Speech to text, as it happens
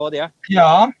ja?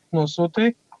 Jā,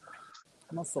 nosūtīja.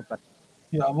 Nu, super.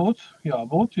 Jābūt,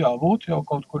 jau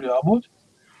kaut kur jābūt.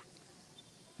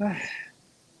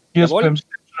 Iespējams,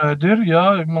 tiešraidi ir, jā,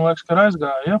 man liekas, ka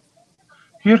aizgāja, ja?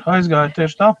 Ir, aizgāja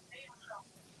tieši tā.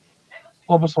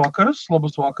 Labas vakaras.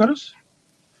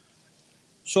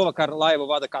 Šovakar laivu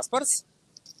vada Kaspars.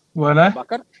 Vai ne?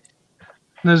 Vakar.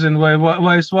 Nezinu,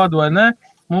 vai es vadu vai ne.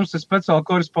 Mums ir speciāli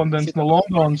korespondents no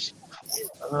Londonas.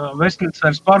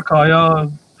 Vestminsteras parkā, jā,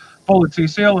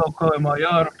 policijas ielūkojumā,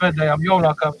 jā, ar pēdējām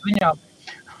jaunākām ziņām.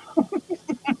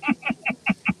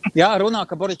 Jā, runā,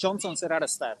 ka Boris Džonsons ir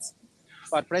arestēts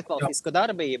par pretvalstisku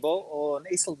darbību un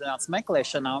izsludināts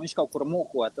meklēšanā, un viņš kaut kur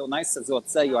mūkot un aizsadzot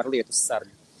seju ar lietus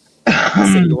sarņu.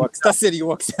 Tas ir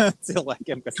joks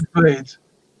cilvēkiem, kas... Beidz.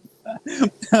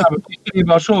 Jā, bet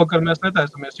īstenībā šovakar mēs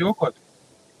netaistamies jokot.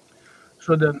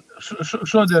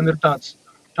 Šodien ir tāds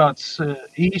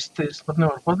īsti, es pat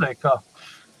nevaru pateikt, kā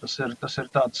tas ir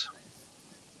tāds,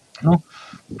 nu...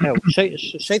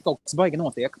 Šeit kaut kas baigi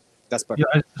notiek, Kaspar. Jā,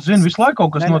 es zinu, visu laiku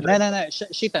kaut kas notiek. Nē,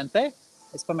 šitien te,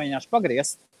 es pamēģināšu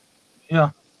pagriezt. Jā.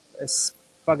 Es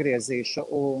pagriezīšu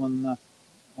un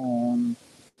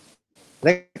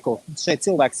reku, šeit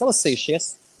cilvēki salasījušies,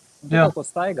 un kaut ko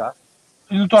staigā.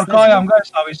 Nu, to ar kājām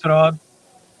gaisā visu rāda.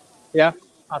 Jā,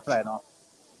 atvaino.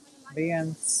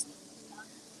 1,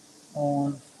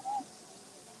 un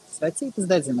svecītas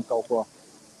dedzina kaut ko.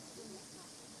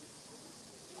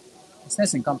 Es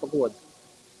nezinu, kam pa godu.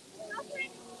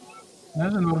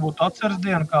 Nezinu, varbūt atceras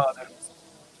diena kāda ir.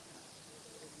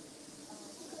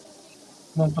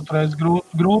 Man patreiz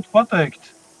grūti pateikt.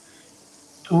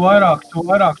 Tu vairāk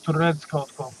tur redz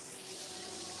kaut ko.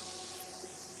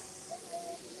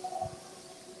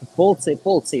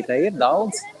 Policija te ir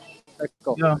daudz.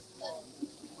 Jā.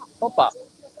 Opā.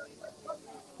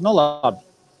 Nu labi.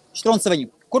 Štrunceviņi.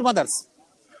 Kur Madars?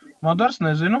 Madars,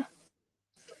 nezinu.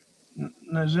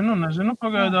 Nezinu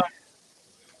pagaidā.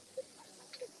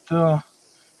 Tā,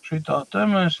 šitā te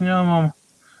mēs ņemam.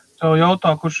 Tev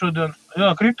jautā, kur šodien...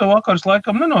 Jā, kripto vakars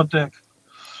laikam nenotiek.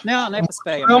 Jā,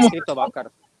 nepaspējam mēs kripto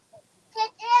vakaru.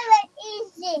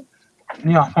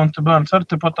 Jā, man te bērns ar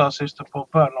te patāsīs, te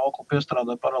bērnu auklu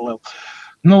piestrādā paralēli.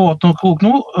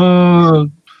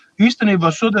 Īstenībā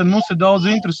šodien mums ir daudz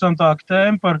interesantāka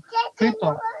tēma par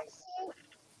kripto.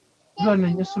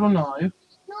 Zaļiņ, es runāju.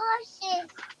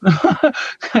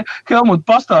 Helmut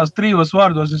pastāst 3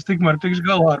 vārdos, es tikmēr tikšu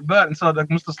galā ar bērnu,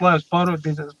 sādāk mums tas laivs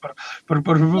pārvērtīsies par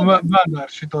bērnu ar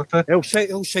šito te.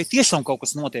 Šeit tiešām kaut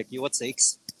kas notiek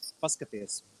jocīgs.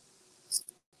 Paskaties.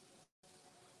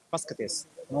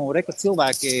 Nu, reku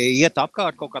cilvēki iet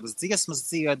apkārt, kaut kādas dziesmas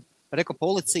dzied, reku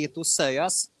policija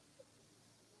tusējās.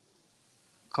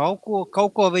 Kaut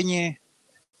ko viņi,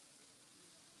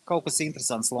 kaut kas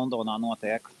interesants Londonā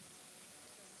notiek.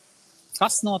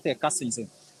 Kas notiek, kas viņi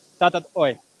zina? Tātad,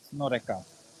 rekā.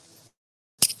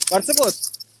 Var sakot,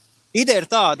 ideja ir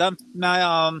tāda,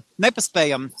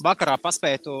 nepaspējam vakarā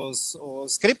paspēt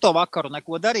uz kripto vakaru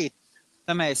neko darīt,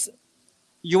 tā mēs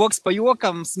joks pa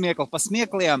jokam, smiekli pa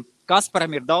smiekliem,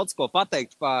 Kasparam ir daudz ko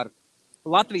pateikt par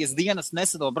Latvijas dienas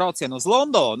nesado braucienu uz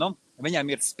Londonu,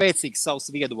 viņam ir spēcīgs savs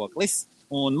viedoklis,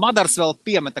 un Madars vēl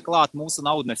piemeta klāt mūsu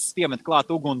naudneses, piemeta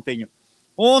klāt uguntiņu.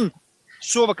 Un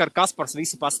šovakar Kaspars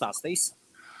visu pastāstīs.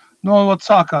 Nu,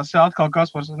 sākās, jā, atkal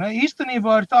Kaspars.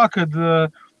 Īstenībā ir tā, ka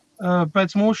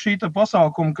pēc mūsu šīta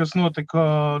pasaukuma, kas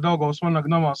notika Daugavas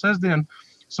Vanaga namā svētdien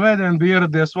bija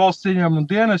ieradies valsts ieņēmuma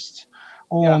dienests,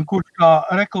 un kurš kā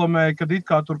reklamēja, kad it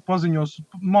kā tur paziņos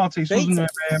mācīs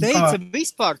uzņēmējiem.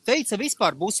 Teica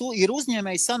vispār, ir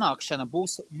uzņēmēja sanākšana,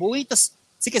 būs muitas,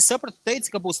 cik es sapratu,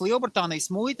 teica, ka būs Lielbritānijas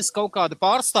muitas kaut kāda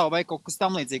pārstāva vai kaut kas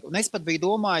tam līdzīgi. Un es pat biju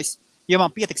domājis, ja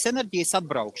man pietiks enerģijas,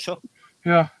 atbraukšu.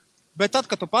 Jā. Bet tad,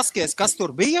 kad tu paskaties, kas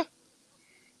tur bija,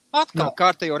 atkal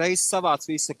kārtējo reizi savāc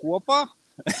visu kopā.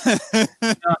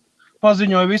 Jā.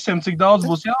 Paziņoja visiem, cik daudz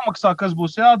būs jāmaksā, kas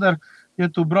būs jādara, ja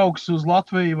tu brauksi uz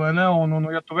Latviju vai ne, un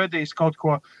ja tu vedīsi kaut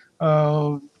ko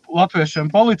latviešiem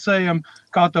policējiem,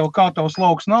 kā tev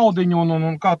slauks naudiņu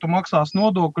un kā tu maksās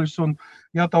nodokļus, un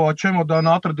ja tavā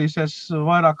čemodānā atradīsies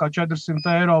vairāk kā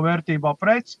 400 eiro vērtībā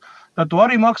preci, tad tu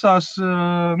arī maksās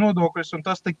nodokļus, un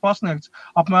tas tik pasniegts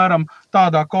apmēram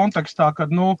tādā kontekstā,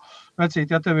 kad,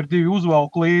 vecīt, ja tev ir 2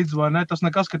 uzvalku līdzi, vai ne, tas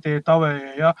nekas, ka tie ir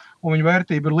tavējie, ja, un viņa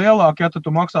vērtība ir lielāka, ja tad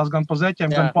tu maksās gan pa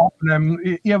zeķiem, gan pa apnēm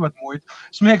ievedmuļu.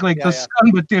 Smieklīgi tas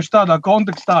skan, bet tieši tādā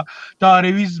kontekstā tā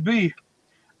arī viss bija.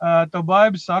 Tev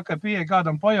Baibi saka, pieeja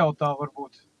kādam pajautā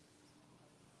varbūt.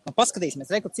 Nu,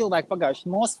 paskatīsimies, reku cilvēki pagājuši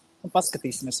un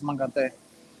paskatīsimies, man gan te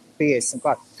pieejas un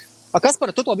kārt. Kaspar,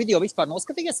 tu to video vispār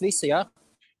noskatījies visu, jā?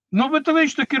 Nu, bet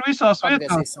viņš tak ir visās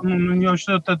vietās.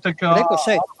 Reku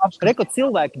šeit, reku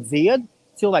cilvēki dzied,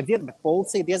 cilvēki dzird, bet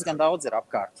policija diezgan daudz ir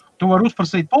apkārt. Tu vari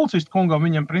uzprasīt policistu kungam,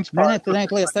 viņam principā... Nē,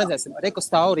 liekas, redzēsim. Reku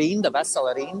stāv rinda,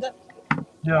 vesela rinda.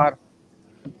 Jā.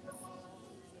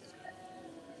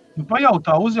 Nu,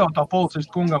 uzjautā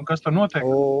policistu kungam, kas tur notiek.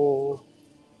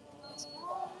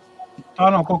 Tā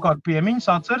nav kaut kāda piemiņas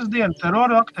atceras diena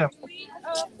terora aktiem.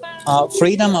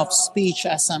 Freedom of speech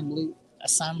assembly.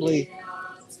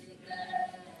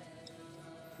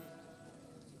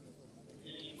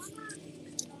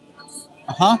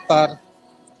 Par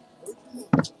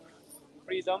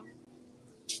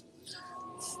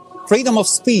freedom of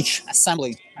speech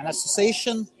assembly and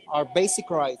association are basic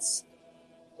rights.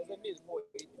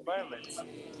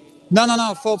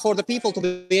 No. For the people to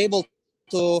be able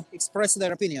to express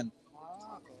their opinion.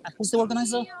 And who's the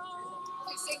organizer?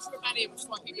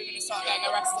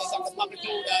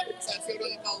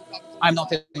 I'm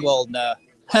not involved.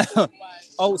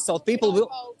 So people will.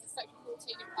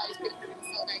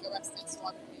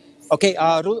 Okay,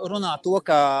 runā to,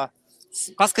 ka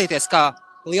paskatīties, kā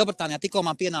Lielbritānijā tikko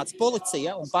man pienāca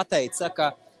policija un pateica,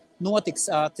 ka notiks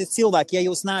cilvēki, ja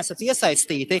jūs neesat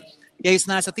iesaistīti,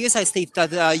 tad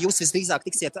jūs visdrīzāk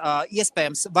tiksiet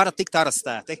iespējams varat tikt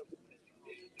arestēti.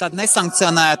 Tad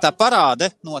nesankcionēta parāde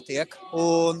notiek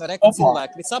un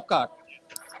cilvēki visapkārt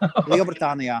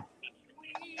Lielbritānijā.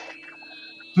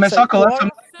 Mēs atkal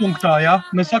esam degpunktā, jā?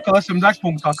 Mēs atkal esam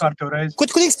degpunktā kārtējo reizi.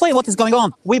 Could you explain what is going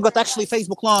on? We've got actually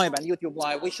Facebook Live and YouTube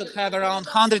Live. We should have around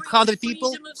 100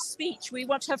 people. Freedom of speech. We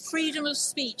want to have freedom of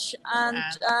speech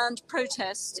and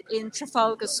protest in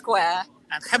Trafalgar Square.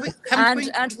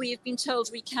 And we have been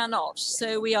told we cannot.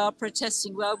 So we are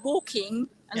protesting. We are walking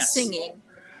and singing.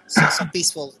 So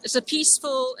peaceful. It's a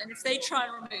peaceful, and if they try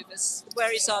and remove us,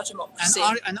 where is our democracy?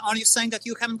 And are you saying that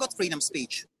you haven't got freedom of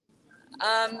speech?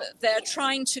 They're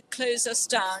trying to close us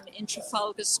down in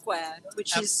Trafalgar Square,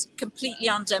 which is completely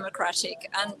undemocratic.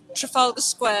 And Trafalgar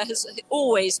Square has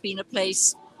always been a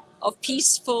place of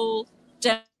peaceful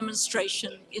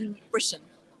demonstration in Britain.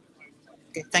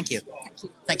 Okay, thank you.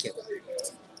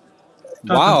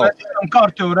 Wow. Mēs esam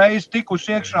kārtējo reizi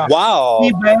tikuši iekšā. Wow.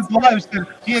 Laivs ir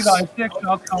iegājis iekšā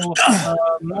atkal,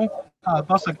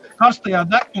 karstajā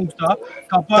degpunktā.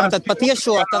 Tātad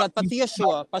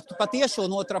patiešo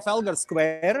no Trafalgar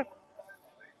Square.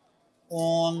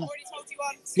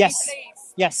 Yes.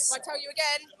 If I tell you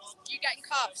again, you getting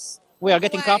cuffs. We are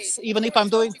getting cuffs, even if I'm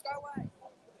doing...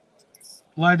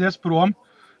 Laidies prom.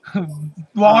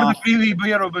 Vārda brīvība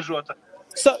ierobežota.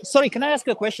 Sorry, can I ask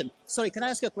you a question?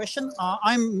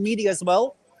 I'm media as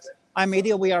well. I'm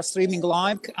media. We are streaming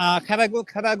live. Have I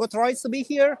got rights to be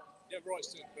here? Yeah,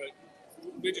 rights to it, but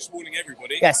we're just warning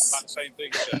everybody yes. about the same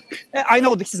thing. So. I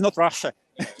know this is not Russia.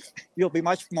 You'll be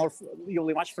much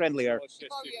friendlier.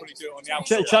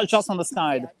 Just on the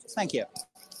side. Thank you.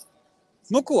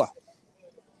 Nu ko?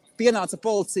 Pienāca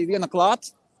policija viena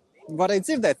klāt. Varēja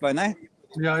dzirdēt, vai ne?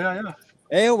 Jā.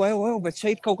 Bet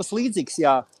šeit kaut kas līdzīgs,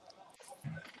 jā.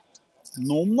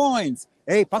 Nu, mains.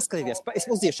 Paskatieties, es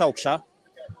uzdiešu augšā.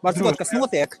 Var cikot, kas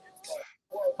notiek?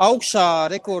 Augšā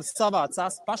rekords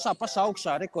savācās, pašā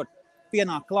augšā rekords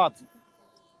pienāk klāt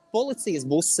policijas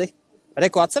busi.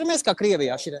 Reku atceramies, kā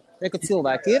Krievijā šī reku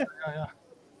cilvēki ir. Jā.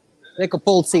 Reku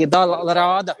policija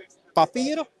rāda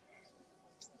papīru.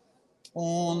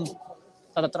 Un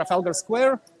tāda Trafalgar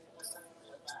Square.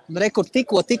 Reku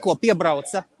tikko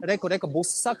piebrauca. Reku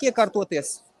busi sāk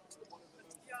iekārtoties.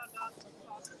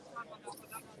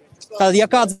 Tad, ja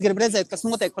kāds grib redzēt, kas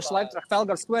notiek pašlaik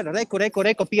Trafalgar Square, reku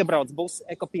piebrauc bus,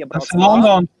 Tas ir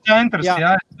Londonas centrs,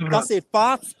 jā. Tas ir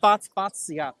pats,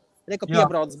 jā. Reku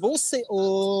piebrauc busi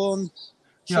un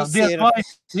tas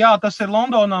ir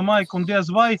Londonā, Maik, un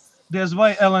diez vai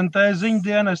LNT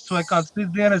ziņdienests vai kāds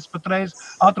cits dienests patreiz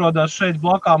atrodas šeit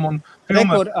blakām un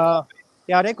filmē.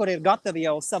 Rekur ir gatavi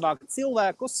jau savākt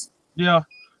cilvēkus. Jā,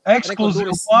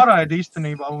 ekskluzīvu pārraidi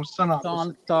īstenībā mums sanāk.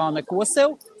 Tā neko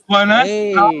sev. Vai ne?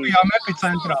 Kāpjām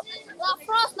epicentrā.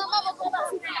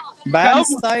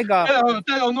 Bērns staigā.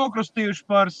 Te jau nokrustījuši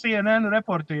par CNN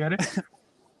reportieri.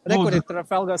 Rekur ir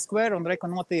Trafalgar Square un reku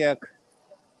notiek.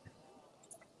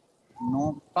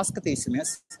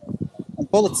 Paskatīsimies. Un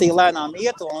policija lēnām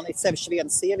iet un it sevišķi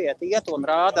viena sieviete iet un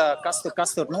rāda, kas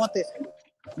tur notiek.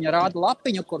 Viņa rāda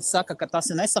lapiņu, kur saka, ka tas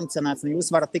ir nesankcionēts un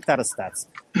jūs varat tikt arestēts.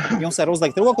 Jums var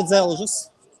uzlikt rokudzelžus.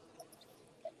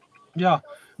 Jā.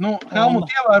 Helmut,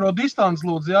 ievēro distanci,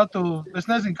 lūdzu, jā, es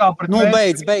nezinu, kā pret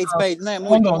beidz. Nē,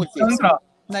 muļķis.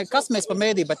 Nē, kas mēs pa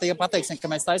mēdī, bet ja pateiksim, ka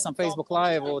mēs taisam Facebook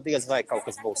Live, diez vai kaut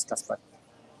kas būs, kas par.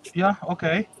 Jā,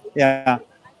 ok. Jā.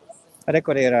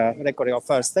 Rekur jau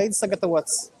first aid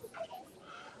sagatavots.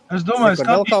 Es domāju,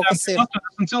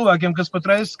 skatītājiem cilvēkiem, kas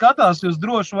patreiz skatās, jūs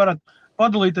droši varat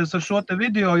padalīties ar šo te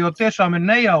video, jo tiešām ir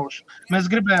nejauši. Mēs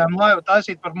gribējām laivu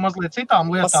taisīt par mazliet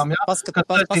citām lietām, jā?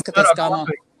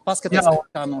 Paskaties,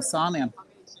 kā no sāniem.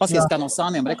 Paskaties, kā no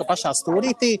sāniem. Reku pašā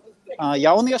stūrītī,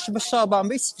 jaunieši bez šābām,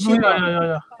 visi šķirā.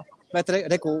 Jā. Bet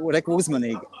reku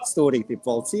uzmanīgi. Stūrītī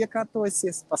policija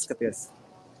kārtojusies, paskaties,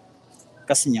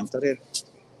 kas viņam tur ir.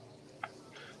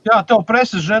 Jā, tev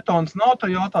preses žetons nav, tā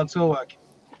jautā cilvēki.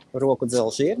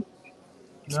 Rokudzelži ir.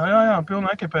 Jā, pilnā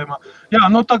ekipējumā. Jā,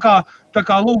 nu tā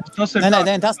kā lūk, tas ir...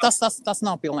 Nē, tas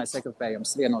nav pilnais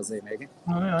ekipējums, viennozīmīgi.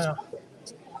 Jā.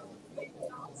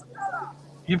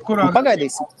 Jebkurā...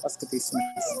 Pagaidīsim,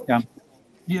 paskatīsimies.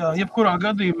 Jā, jebkurā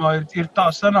gadījumā ir tā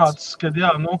sanācis, kad,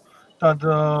 jā, nu, tad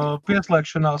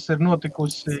pieslēgšanās ir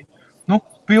notikusi, nu,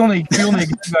 pilnīgi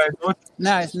negaidot.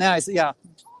 Jā,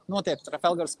 notiek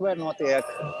Trafalgar Square, notiek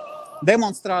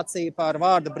demonstrācija par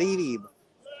vārda brīvību.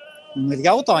 Un ir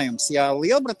jautājums, ja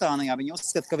Lielbritānijā viņi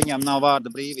uzskata, ka viņām nav vārda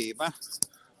brīvība,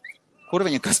 kur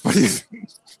viņa kas par ir?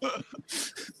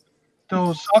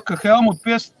 Tev saka, Helmut,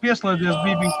 pieslēdzies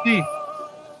BBC.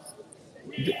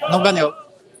 Nu, gan jau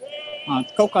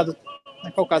kaut kāds,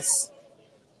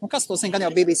 nu, kas to zina, gan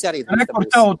jau BBC arī. Rekur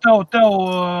tev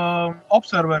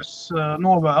observers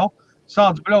novēl,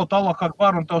 sāc bļaut Allahu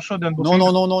Akbar un tev šodien būs...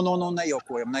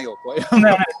 Nejokojam.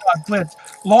 Nē, tādas lietas.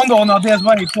 Londonā diez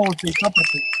vai policija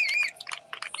sapratīs.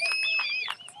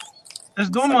 Es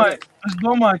domāju,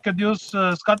 ka jūs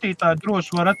skatītāji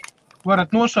droši varat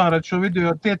nošārēt šo video,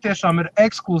 jo tie tiešām ir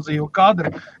ekskluzīvi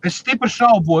kadri. Es stipri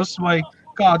šaubos, vai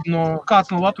kāds no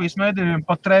Latvijas mēdījiem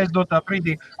patreiz dotā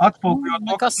brīdī atspūkļot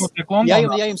to, kas notiek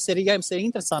Londonā. Ja jums ir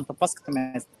interesanti,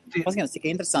 paskatāmies. Paskatāmies, cik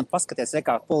interesanti paskaties,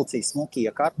 kā policija smuki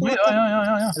iekārtot.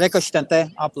 Jā. Reku šitien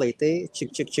te aplītī,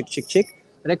 čik.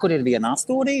 Rekur ir vienā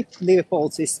stūrī, 2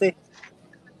 policisti,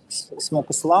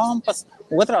 smukas lampas,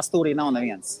 otrā stūrī nav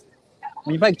neviens.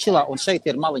 Viņi baigi čilā, un šeit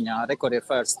ir maliņā, rekur ir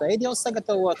first aid jau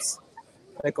sagatavots,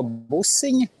 reku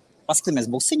busiņi, paskatāmies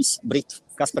busiņus, britu,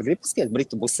 kas par grib paskaties,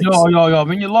 britu busiņus. Jā,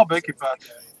 viņi ir labi ekipēti.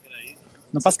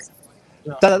 Nu, paskaties.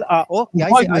 Tad,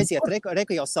 aiziet,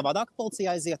 reku jau savādāk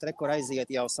policija aiziet, rekur aiziet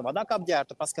jau savādāk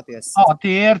apģērtu, paskaties.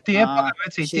 Tie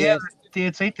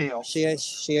citi jau.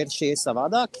 Šie ir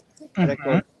savādāki,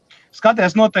 reku.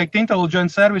 Skaties, noteikti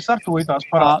intelligence service ar to tās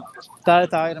parādās. Tā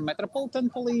ir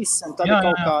Metropolitan Police, un tad ir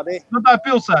kaut kādi... Nu, tā ir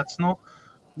pilsētas, nu.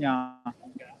 Jā.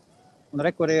 Un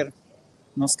rekur ir,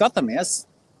 nu, skatāmies,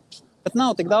 bet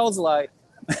nav tik daudz, lai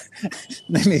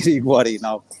nemierīgu arī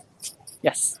nav.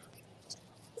 Yes.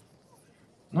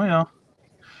 Nu, jā.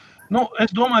 Nu,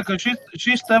 es domāju, ka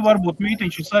šis te varbūt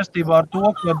mītiņš ir saistībā ar to,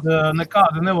 kad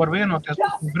nekādi nevar vienoties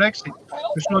par Brexit.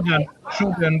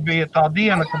 Šodien bija tā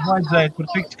diena, kad vajadzēja tur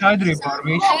tikt skaidrībā ar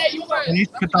visu. Un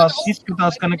izskatās,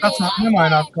 ka nekas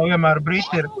nemainās, kā vienmēr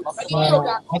Briti ir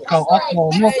atkal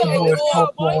noskadojuši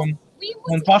kaut ko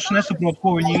un paši nesaprot, ko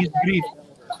viņi īsti grib.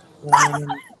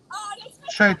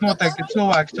 Šeit noteikti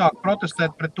cilvēki sāk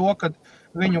protestēt pret to, ka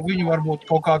viņu varbūt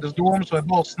kaut kādas domas vai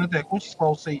balsis netiek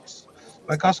uzklausītas.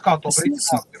 Vai kas kā to Briti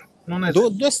sāk ir? Nu,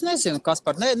 es nezinu, kas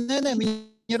par... Nē,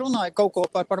 viņi runāja kaut ko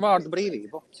par vārdu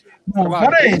brīvību. Nu,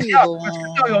 pareizi, jā,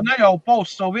 tev jau neļauj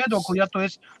paust savu viedokli, ja tu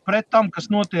esi pret tam, kas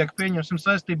notiek, pieņemsim,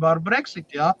 saistībā ar Brexit,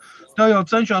 jā. Tev jau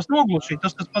cenšās noglušīt,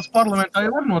 tas, kas pats parlamentā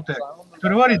jau var notiek. Tur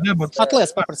jau arī debats.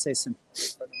 Atlies paprasīsim.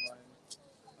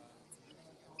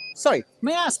 Sorry,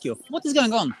 may I ask you, what is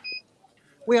going on?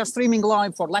 We are streaming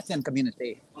live for Latvian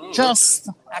community. Just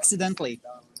accidentally.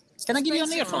 Can I give you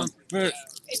an earphone?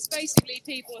 It's basically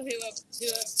people who have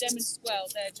demonstrated. Well,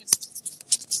 they're just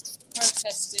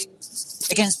protesting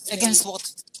Against what?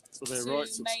 For their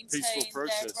rights of peaceful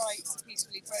protest. Their rights to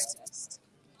peacefully protest.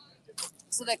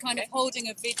 So they're kind of holding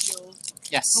a vigil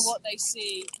Yes. for what they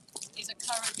see is a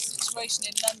current situation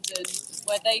in London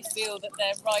where they feel that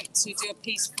their right to do a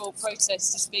peaceful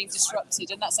protest is being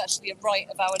disrupted, and that's actually a right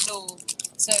of our law.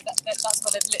 So that's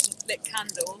why they've lit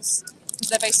candles.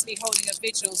 They're basically holding a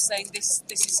vigil saying this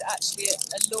is actually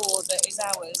a law that is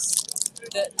ours,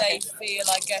 that they feel,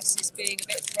 I guess, is being a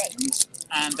bit threatened.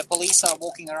 And the police are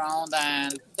walking around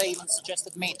and they even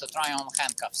suggested me to try on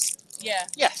handcuffs. Yeah.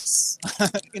 Yes,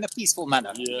 in a peaceful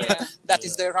manner. Yeah. That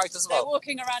is their right as They're well.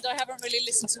 walking around. I haven't really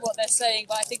listened to what they're saying,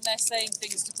 but I think they're saying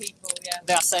things to people, yeah.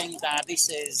 They are saying that this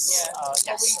is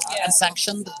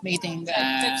unsanctioned meeting.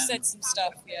 They've said some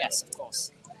stuff, yeah. Yes, of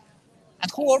course.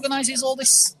 And who organizes all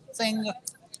this thing?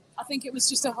 I think it was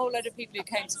just a whole load of people who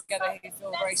came together who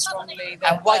feel very strongly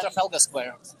that... And why Trafalgar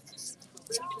Square?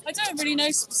 I don't really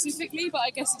know specifically, but I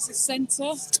guess it's a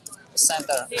centre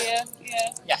Center. here,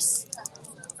 yeah. Yes.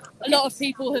 A lot of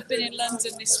people have been in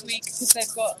London this week because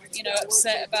they've got,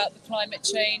 upset about the climate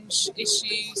change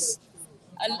issues.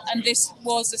 And this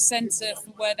was a centre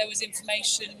for where there was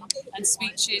information and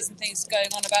speeches and things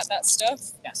going on about that stuff.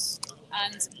 Yes.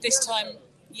 And this time,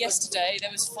 yesterday,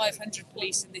 there was 500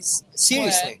 police in this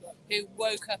Seriously? square who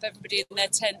woke up everybody in their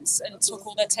tents and took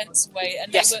all their tents away.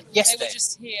 And Yes, they were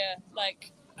just here,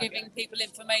 like, giving people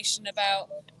information about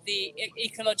the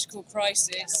ecological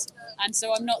crisis. And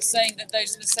so I'm not saying that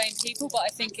those are the same people, but I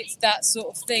think it's that sort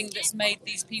of thing that's made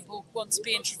these people want to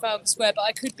be in Trafalgar Square. But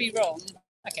I could be wrong.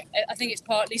 Okay. I think it's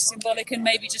partly symbolic and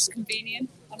maybe just convenient.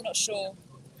 I'm not sure.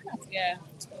 Yeah.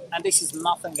 And this is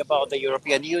nothing about the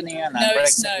European Union and No,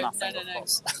 Brexit, no. nothing, of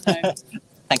course.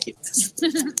 Thank you.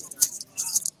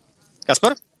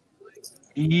 Kaspar?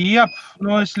 Jep,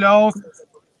 es ļauju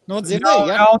Dzirdēju,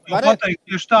 jā? pateikt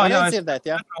tieši tā, jā, es dzirdēt,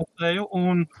 jā. netraucēju.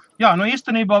 Un, jā,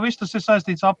 īstenībā viss tas ir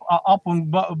saistīts ap un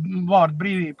vārdu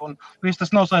brīvību, un viss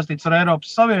tas nav saistīts ar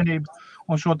Eiropas Savienību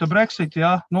un šo te Brexit,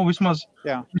 jā, vismaz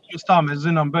tā mēs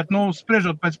zinām, bet,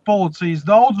 spriežot pēc policijas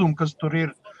daudzumu, kas tur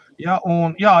ir, jā,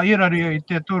 un, jā, ir arī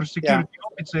tie tur security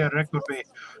oficieri, kur bija,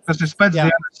 kas ir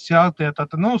specdienas, jā, tie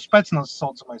tātad, specnās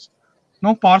saucamais.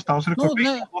 Pārstāvs ir, kur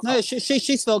bija.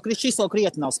 Šis vēl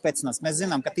krietni nav specnās. Mēs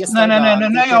zinām, ka tie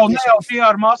ne jau tie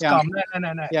ar maskām,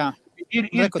 nē. Jā, ir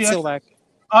tie cilvēki.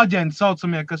 Aģenti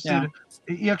saucamie, kas ir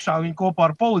iekšā, viņi kopā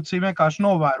ar policiju vienkārši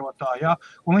novērotāji, jā.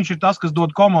 Un viņš ir tas, kas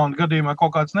dod komandu gadījumā,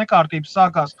 kaut kādas nekārtības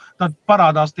sākās, tad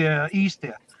parādās tie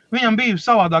īstie. Viņam bija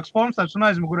savādāks formstēps un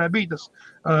aizmugurē bija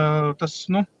tas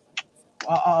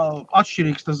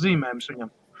atšķirīgs tas zīmējums viņam.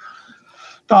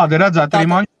 Tāda ir redzēta arī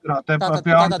maņķirātē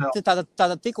pie Antela.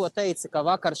 Tātad tikko teica, ka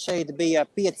vakar šeit bija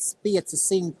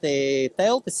 500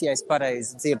 telpes, ja es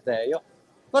pareizi dzirdēju.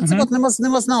 Var cikot,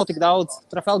 nemaz nav tik daudz.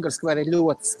 Trafalgar Square ir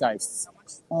ļoti skaists.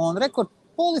 Un rekord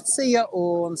policija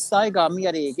un staigā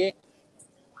mierīgi.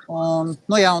 Un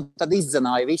tad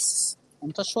izdzenāja visus.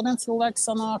 Un tas šodien cilvēki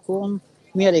sanāk un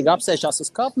mierīgi apsēžās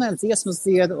uz kapnēm, dziesmas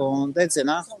dzied un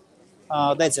dedzina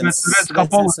Mēs redz, ka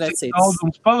policija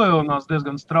daudzums palielinās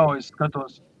diezgan strauji,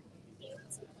 skatos.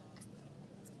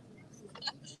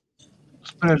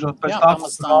 Spriežot pēc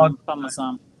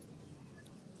pamazām.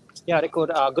 Jā, rekur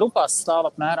grupās stāv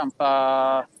apmēram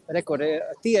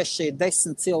tieši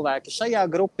 10 cilvēki šajā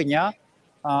grupiņā.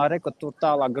 Rekur tur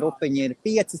tālāk grupiņa ir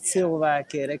 5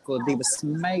 cilvēki, rekur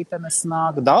 2 meitenes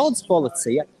nāk, daudz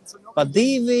policija. Pa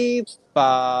 2,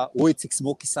 cik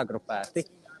smuki sagrupēti.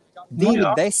 2,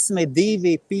 10,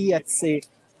 2, 5.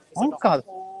 Un kāda?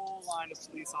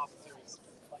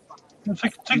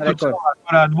 Cik tur cilvēki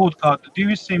varētu būt kādi?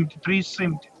 200,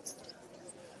 300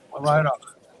 vai vairāk?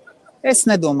 Es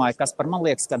nedomāju, kas par man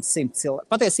liekas, kad 100 cilvēki.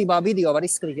 Patiesībā video var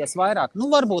izskatīties vairāk.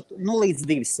 Varbūt līdz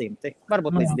 200.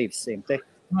 Varbūt līdz 200.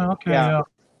 Okay, jā.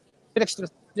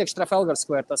 Priekš Trafalgar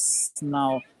Square tas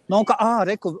nav.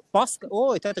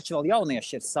 Te taču vēl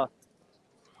jaunieši ir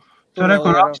Tur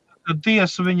rekur raksta, ka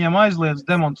tiesa viņiem aizliedz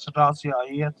demonstrācijā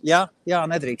iet. Jā,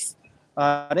 nedrīkst.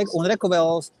 Un reku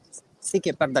vēl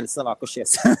sikie par daļu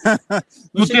savākušies.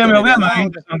 Tiem jau vienmēr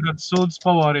interesanti, kad sūdzes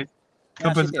pavārīt.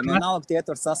 Jā, šitiem vienalga tie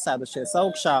tur sasēdušies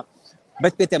augšā.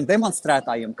 Bet pie tiem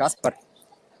demonstrētājiem, kas par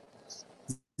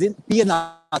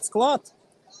pienāc klāt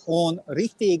un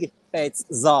riktīgi pēc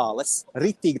zāles.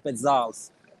 Riktīgi pēc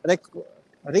zāles.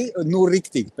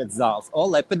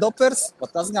 Lepidopers,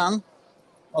 tas gan.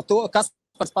 To, kas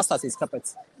pastāstīs,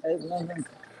 kāpēc?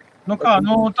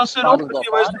 Tas ir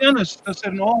operatīvais dienas, tas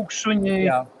ir no augšas, viņi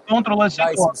kontrolē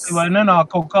situāciju, vai nenāk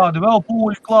kaut kādi vēl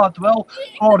pūļi klāt, vēl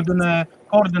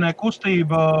koordinē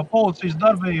kustība, policijas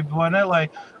darbība, vai ne, lai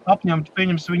apņemtu,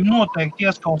 pieņems viņi noteikti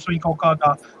ieskaus viņu kaut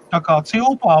kādā tā kā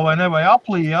cilpā, vai ne, vai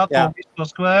aplī, to visu to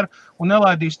skvēru, un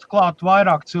nelaidīs klāt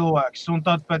vairāk cilvēks, un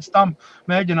tad pēc tam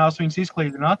mēģinās viņus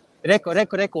izklīdināt. Reku,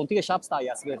 un tieši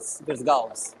apstājās virs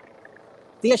galvas.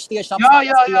 Tieši Jā,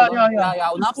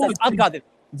 un apstājās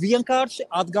vienkārši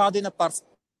atgādina par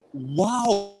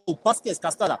paskaties,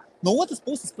 kas tādā. No otras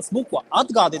puses pa smuko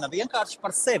atgādina vienkārši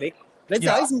par sevi.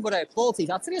 Redzēja aizmugurē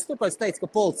policijas, atceries tur, ko es teicu, ka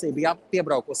policija bija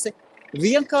piebraukusi.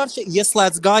 Vienkārši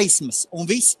ieslēdz gaismas un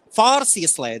viss fāras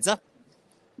ieslēdza.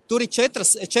 Tur ir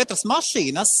 4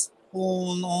 mašīnas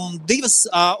un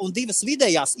divas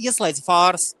vidējās ieslēdz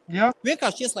fāras. Jā.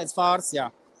 Vienkārši ieslēdz fāras,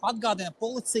 Atgādina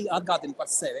policiju, atgādina par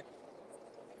sevi.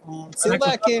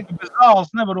 Cilvēki... Bez zāles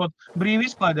nevarot brīvi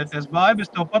izklaidēties, baiba, es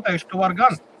tev pateikšu, ka var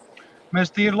gan. Mēs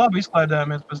tīri labi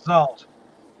izklaidējamies bez zāles.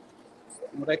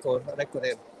 Rekur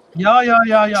ir. Jā.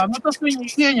 Tas viņi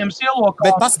ieņems ielokā.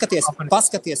 Bet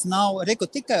paskaties, nav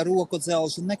tikai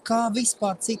rokudzelžu, nekā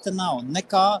vispār cita nav.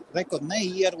 Nekā, ne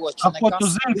ieroči, nekas. Ko tu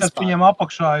zini, kas viņiem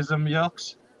apakšā aizem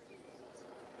jaks?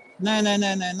 Nē,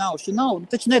 nav.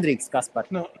 Taču nedrīkst, Kaspar.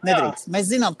 Nedrīkst. Mēs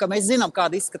zinām,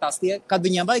 kāda izskatās tie, kad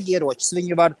viņiem vajag ieročus.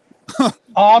 Viņi var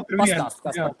Ātri vien. Pastāst,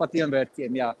 kas par tiem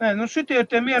vērtiem, jā. Nē, nu šitie ir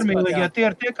tie miermīlīgie, tie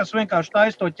ir tie, kas vienkārši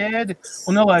tais to ķēdi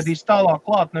un nelaidīs tālāk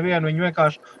klāt nevienu. Viņi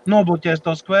vienkārši nobloķēs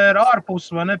to skvēru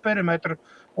ārpus vai ne perimetru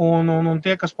un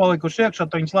tie, kas palikuši iekšā,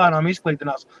 tad viņas lēnām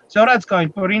izklītinās. Es jau redzu, kā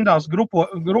viņi par rindās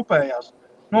grupējās,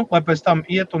 nu, lai pēc tam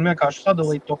iet un vienkārši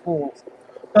sadalīt to pūli.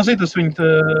 Tas ir tas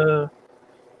viņa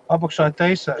apakšā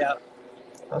teisē. Jā.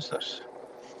 Tas ir.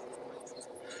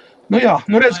 Nu jā,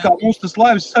 nu redz, kā mums tas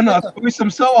laivs sanāca pavisam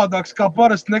savādāks, kā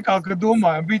parasti nekā, kad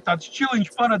domājam. Bija tāds čiliņš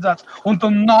paredzēts, un tu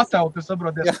natev, tas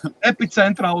saproties,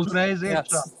 epicentrā uzreiz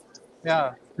iekšā. Jā.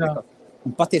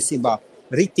 Un patiesībā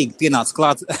ritīgi pienāca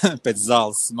klāt pēc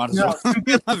zāles maržu. Jā,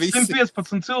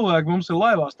 115 cilvēki mums ir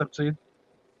laivā, starp citu.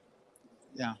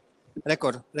 Jā.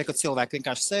 Rekord cilvēki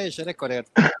vienkārši sēž, rekord ir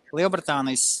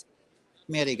Lielbritānijas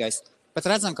mierīgais. Bet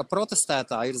redzam, ka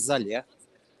protestētāji ir zaļie.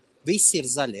 Visi ir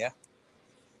zaļie.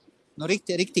 Nu,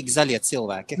 riktīgi zaļie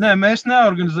cilvēki. Nē, mēs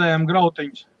neorganizējam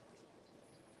grautiņus.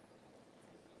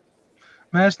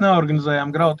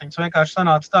 Vienkārši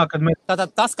sanāca tā, kad mēs...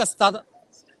 Tātad tas, kas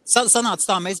sanāca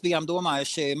tā, mēs bijām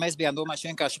domājuši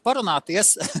vienkārši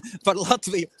parunāties par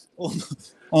Latviju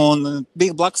un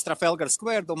bija blakus Trafalgar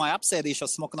Square, domāju,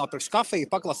 apsēdīšos, smoku nopirkšu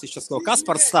kafiju, paklasīšos, ko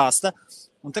Kaspars stāsta,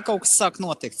 un te kaut kas sāk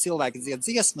notikt. Cilvēki dzied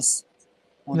dziesmas.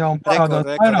 Jā, un parādās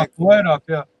vairāk,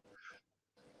 jā.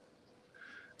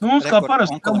 Nu, mums kā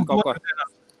parasti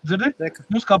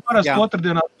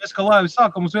otrdienā, mēs kā laivi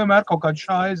sākam, mums vienmēr kaut kāda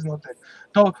šaizi notiek.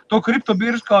 To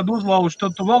kriptobiržu kādu uzlauž,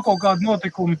 tad tu vēl kaut kādu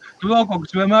notikumu, tu vēl kaut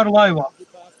kas vienmēr laivā.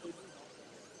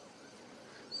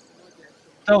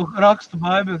 Tev raksta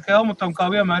baibi, ka Helmutam kā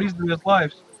vienmēr izdevies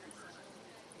laivs.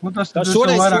 Nu,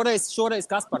 šoreiz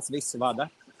Kaspars visu vada.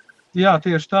 Jā,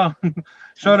 tieši tā.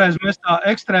 Šoreiz mēs tā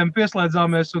ekstrēmi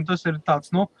pieslēdzāmies, un tas ir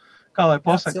tāds, nu, kā lai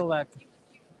pasaka. Cilvēki.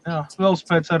 Jā,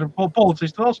 velspēc ar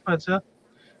policistu velspēc, jā?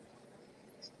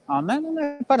 Nē,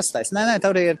 parastais. Nē,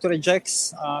 tur ir Džeks,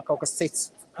 kaut kas cits.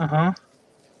 Aha.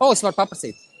 Es varu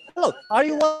paprasīt. Hello, are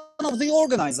you one of the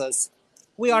organizers?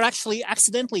 We are actually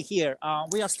accidentally here.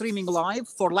 We are streaming live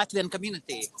for Latvian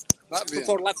community. Latvian?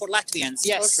 For Latvians,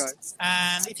 yes. Okay.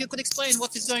 And if you could explain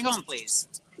what is going on, please.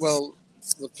 Well,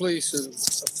 the police have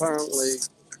apparently...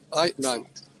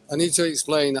 I need to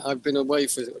explain that I've been away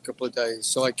for a couple of days.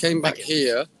 So I came back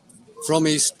here from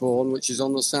Eastbourne, which is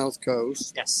on the south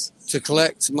coast, yes, to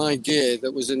collect my gear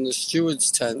that was in the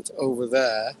steward's tent over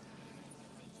there.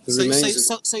 So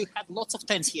you had lots of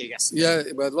tents here, yes? Yeah,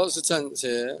 we had lots of tents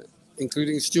here,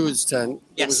 including steward's tent.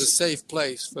 Yes. It was a safe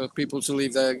place for people to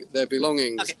leave their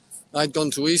belongings. Okay. I'd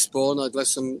gone to Eastbourne, I'd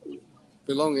left some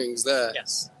belongings there.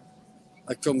 Yes.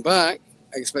 I come back,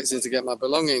 expecting to get my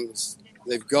belongings.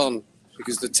 They've gone.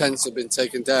 Because the tents have been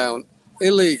taken down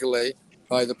illegally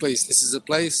by the police. This is a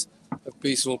place of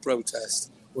peaceful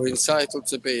protest. We're entitled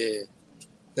to be here.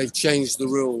 They've changed the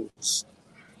rules.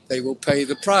 They will pay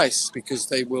the price because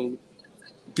people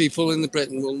in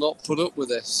Britain will not put up with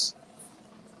this.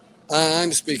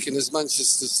 I'm speaking as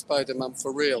Manchester Spiderman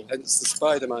for real, hence the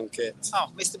Spiderman kit.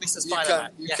 Oh, Mr. Spiderman.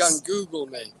 You can Google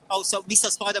me. Oh, so Mr.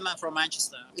 Spiderman from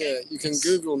Manchester. Okay. Yeah, you can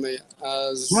Google me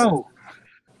as... Whoa.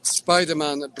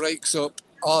 Spiderman breaks up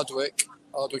Ardwick.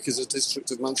 Ardwick is a district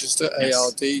of Manchester, yes.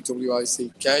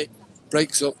 Ardwick,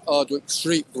 breaks up Ardwick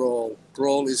street brawl.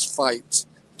 Brawl is fight,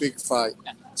 big fight.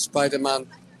 Yeah. Spiderman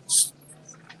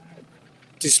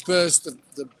dispersed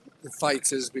the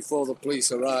fighters before the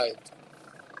police arrived.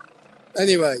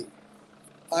 Anyway,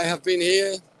 I have been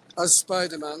here as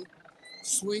Spiderman,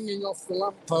 swinging off the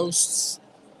lampposts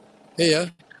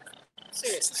here,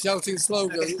 seriously, shouting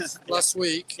slogans last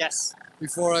week. Yes.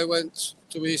 Before I went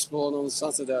to Eastbourne on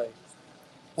Saturday.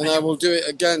 And I will do it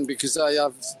again because I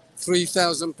have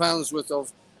 £3,000 worth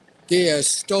of gear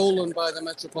stolen by the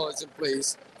Metropolitan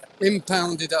Police,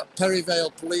 impounded at Perivale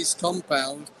Police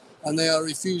Compound, and they are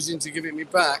refusing to give it me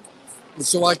back. And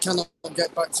so I cannot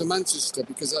get back to Manchester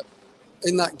because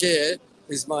in that gear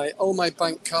is all my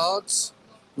bank cards,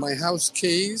 my house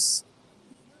keys,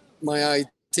 my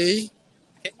ID,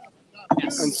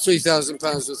 yes, and £3,000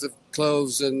 worth of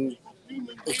clothes and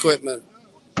equipment,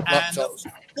 laptops.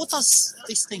 What does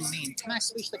this thing mean? Can I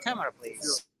switch the camera,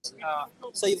 please?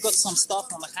 So you've got some stuff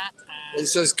on the hat. It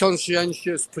says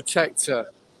Conscientious Protector.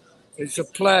 It's a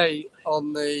play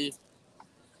on the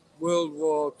World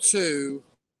War II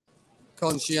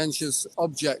conscientious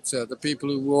objector, the people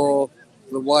who wore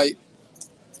the white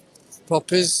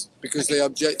poppies because they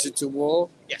objected to war.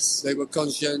 Yes. They were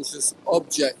conscientious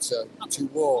objector to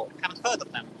war. I haven't heard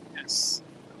of them. Yes.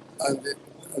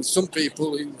 And some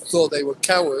people who thought they were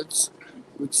cowards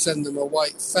would send them a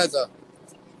white feather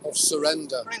of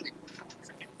surrender. Really?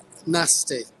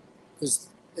 Nasty. Because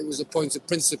it was a point of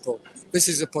principle. This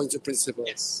is a point of principle.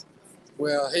 Yes.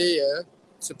 We are here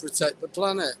to protect the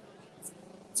planet,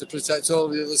 to protect all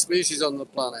the other species on the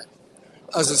planet.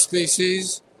 As a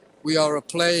species, we are a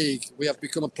plague. We have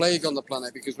become a plague on the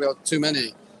planet because we are too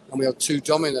many and we are too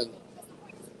dominant.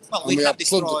 Well, we have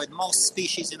destroyed most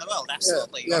species in the world,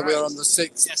 absolutely. Yeah, You're we right. are on the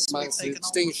sixth Yes, mass we've taken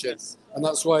extinction. over, yes. And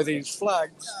that's why these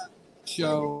flags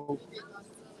show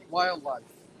wildlife.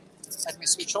 Let me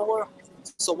switch over.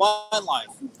 So wildlife.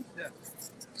 Yeah.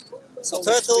 So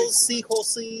turtles,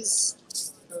 seahorses,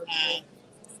 and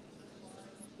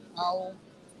owl.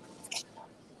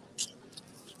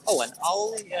 Oh, an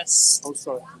owl, yes. Oh,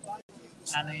 sorry.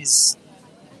 And is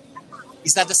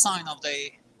that the sign of the?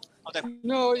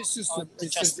 No, it's just, Oh,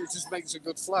 it just makes a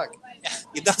good flag. Yeah,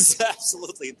 it does.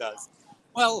 Absolutely, it does.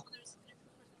 Well,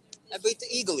 a bit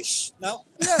eaglish, no?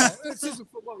 Yeah, it's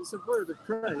a bird of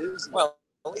prey, isn't it? Well,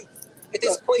 it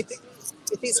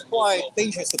is quite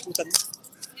dangerous to put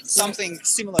something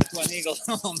similar to an eagle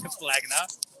on the flag now.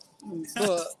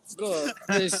 But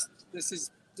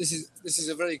this is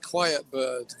a very quiet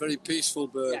bird, very peaceful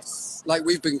bird. Yes. Like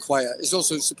we've been quiet. It's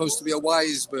also supposed to be a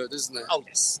wise bird, isn't it? Oh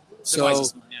yes. The So,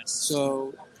 wisest one, yes.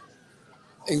 so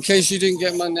in case you didn't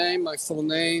get my name, my full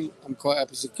name, I'm quite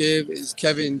happy to give, is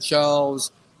Kevin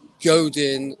Charles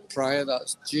Godin-Prior.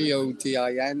 That's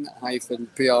Godin-Prior.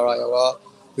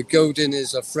 The Godin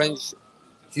is a French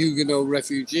Huguenot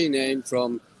refugee name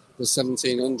from the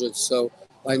 1700s. So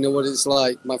I know what it's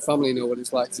like. My family know what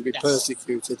it's like to be Yes.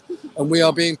 persecuted. And we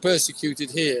are being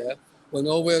persecuted here when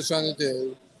all we're trying to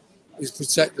do is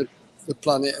protect the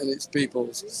planet and its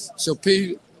peoples. So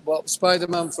what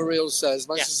Spiderman for real says,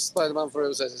 Manchester Spiderman for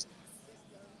real says, is,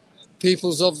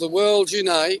 peoples of the world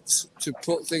unite to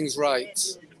put things right.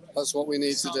 That's what we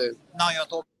need to do. Now you're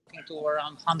talking to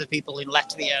around 100 people in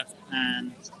Latvia,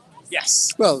 and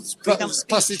yes. Well, Freedom of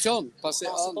pass speech. it on. Pass it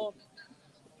on.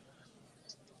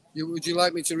 Would you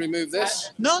like me to remove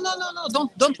this? No.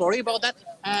 Don't worry about that.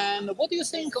 And what do you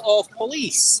think of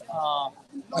police?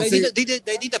 They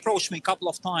did approach me a couple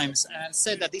of times and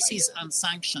said that this is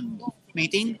unsanctioned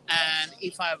meeting, and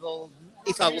if I will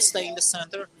stay in the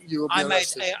center, You will be I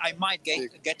arrested. might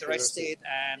get arrested,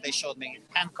 and they showed me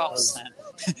handcuffs and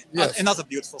Yes. and other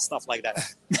beautiful stuff like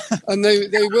that. And they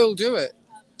will do it.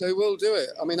 They will do it.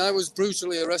 I mean, I was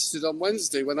brutally arrested on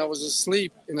Wednesday when I was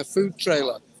asleep in a food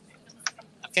trailer.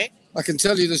 Okay, I can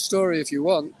tell you the story if you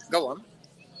want. go on.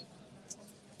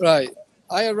 Right.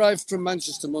 I arrived from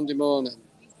Manchester Monday morning.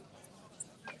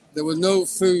 There were no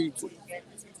food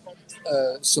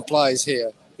supplies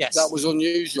here. Yes. That was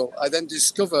unusual. I then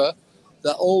discover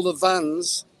that all the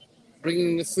vans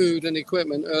bringing the food and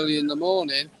equipment early in the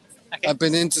morning Okay. have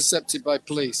been intercepted by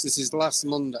police. This is last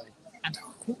Monday. And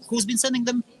who's been sending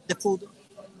them the food?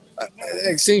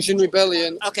 Extinction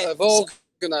Rebellion Okay, have so-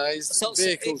 organised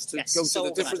vehicles to go to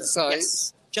the different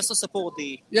sites. just to support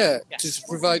the. Yeah, Yes. to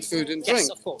provide food and Yes,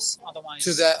 drink of course. Otherwise.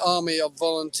 to their army of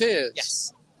volunteers.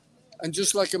 Yes. And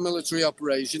just like a military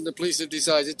operation, the police have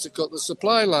decided to cut the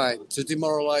supply line to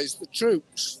demoralise the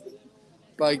troops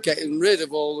by getting rid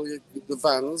of all the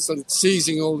vans and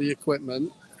seizing all the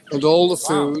equipment and all the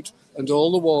food and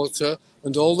all the water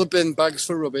and all the bin bags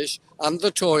for rubbish and the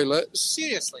toilets.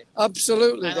 Seriously.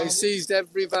 Absolutely, And they all- seized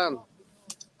every van.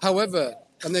 However,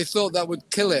 and they thought that would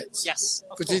kill it. Yes.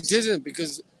 Of But course. it didn't,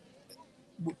 because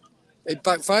it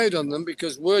backfired on them,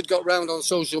 because word got round on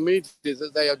social media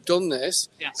that they had done this.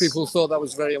 Yes. People thought that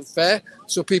was very unfair.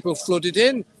 So people flooded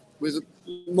in with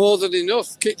more than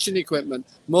enough kitchen equipment,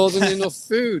 more than enough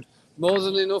food, more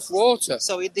than enough water.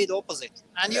 So it did opposite.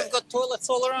 And you've got toilets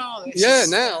all around. It's Yeah,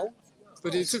 just- now.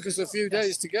 But it took us a few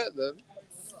days to get them.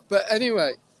 But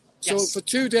anyway, so Yes. for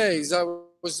 2 days I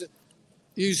was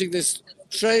using this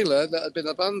trailer that had been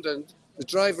abandoned. The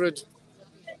driver had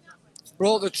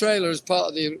brought the trailer as part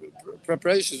of the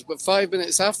preparations, but 5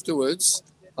 minutes afterwards,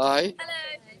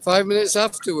 5 minutes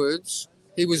afterwards,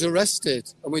 he was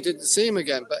arrested and we didn't see him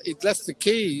again. But he'd left the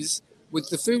keys with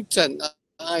the food tent that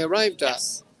I arrived at.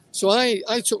 Yes. So I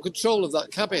took control of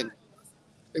that cabin.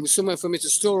 It was somewhere for me to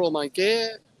store all my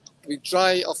gear, be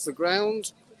dry off the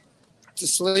ground, to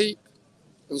sleep,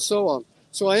 and so on.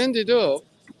 So I ended up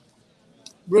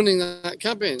running that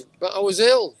cabin, but I was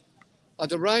ill.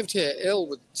 I'd arrived here ill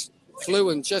with flu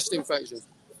and chest infection.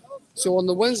 So on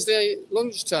the Wednesday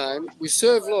lunchtime, we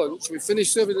served lunch. We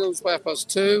finished serving lunch by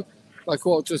 2:30. By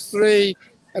 3:15,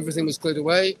 everything was cleared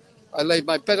away. I laid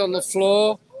my bed on the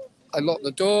floor. I locked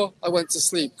the door. I went to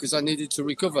sleep because I needed to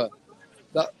recover.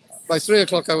 That by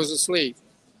 3:00 I was asleep.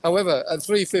 However, at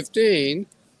 3:15,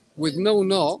 with no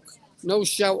knock, no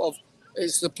shout of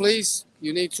 "It's the police,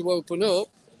 you need to open up,"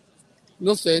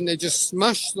 nothing. They just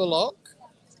smashed the lock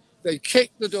They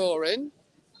kick the door in.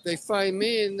 They find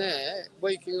me in there,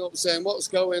 waking up, saying, "What's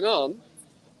going on?"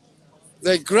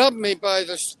 They grab me by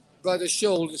the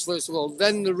shoulders first of all,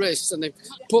 then the wrists, and they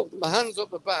put my hands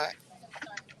up the back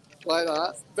like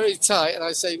that, very tight. And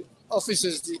I say,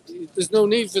 "Officers, there's no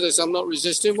need for this. I'm not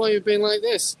resisting. Why are you being like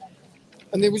this?"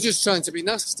 And they were just trying to be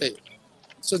nasty.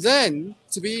 So then,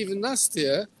 to be even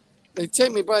nastier, they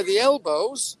take me by the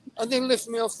elbows and they lift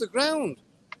me off the ground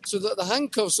so that the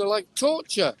handcuffs are like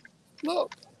torture.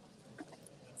 Look,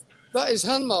 that is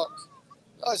hand mark.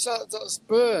 That's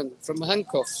burn from the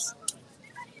handcuffs.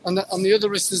 And the other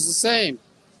wrist is the same.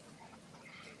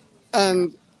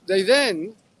 And they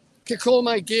then kick all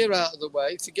my gear out of the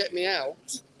way to get me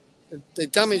out. They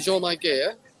damage all my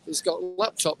gear. It's got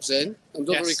laptops in and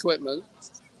other equipment.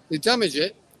 They damage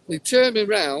it. They turn me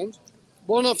round.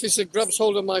 One officer grabs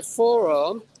hold of my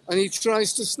forearm and he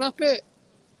tries to snap it.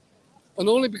 And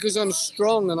only because I'm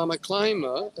strong and I'm a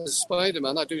climber, as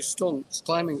Spiderman, I do stunts,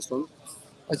 climbing stunts.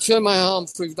 I turn my arm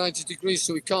through 90 degrees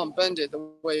so he can't bend it the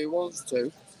way he wants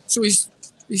to. So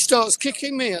he starts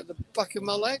kicking me at the back of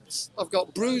my legs. I've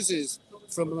got bruises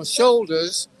from my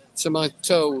shoulders to my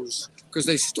toes because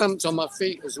they stamped on my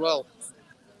feet as well.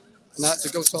 And I had to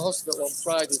go to hospital on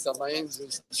Friday to have my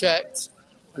injuries checked,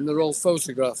 and they're all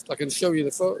photographed. I can show you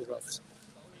the photographs.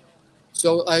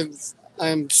 So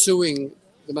I'm suing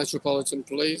the Metropolitan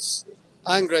Police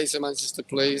and Greater Manchester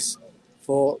Police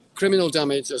for criminal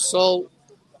damage, assault,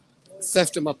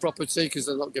 theft of my property because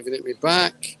they're not giving it me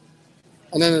back,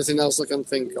 and anything else I can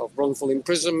think of, wrongful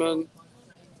imprisonment,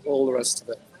 all the rest of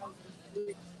it.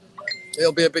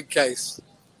 It'll be a big case.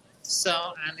 So,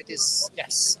 and it is,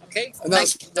 yes, okay. And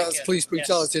that's police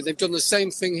brutality. Yes. They've done the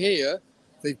same thing here.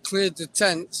 They've cleared the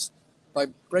tents by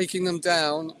breaking them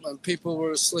down when people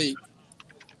were asleep.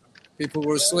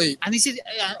 And is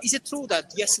it true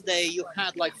that yesterday you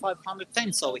had like 500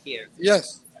 tents over here?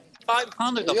 Yes.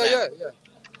 500 of them? Yeah.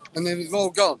 And they've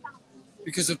all gone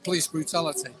because of police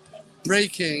brutality.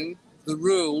 Breaking the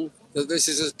rule that this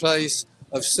is a place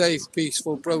of safe,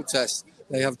 peaceful protest.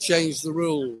 They have changed the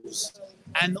rules.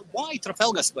 And why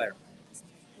Trafalgar Square?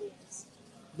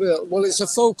 Well, it's a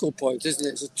focal point, isn't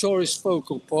it? It's a tourist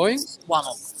focal point. One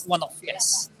of,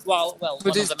 yes. Well, but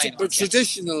one of the main ones,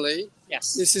 traditionally,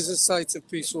 yes. This is a site of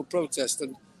peaceful protest,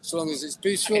 and so long as it's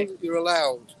peaceful, you're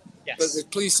allowed. Yes. But the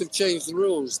police have changed the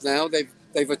rules now.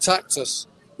 They've attacked us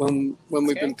when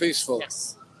we've been peaceful.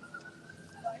 Yes.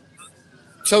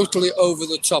 Totally over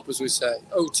the top, as we say.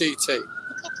 OTT.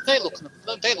 They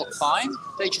look fine.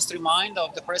 They just remind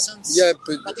of the presence. Yeah,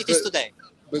 but it is today.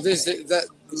 But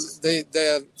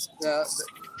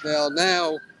they are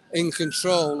now in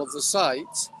control of the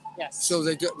site. Yes. So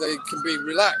they can be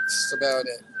relaxed about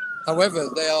it. However,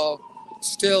 they are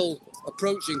still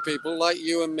approaching people like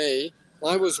you and me.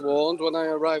 I was warned when I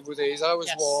arrived with these. I was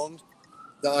warned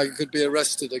that I could be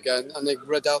arrested again, and they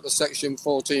read out the Section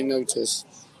 14 notice.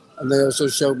 And they also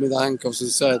showed me the handcuffs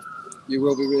and said, "You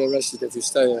will be rearrested if you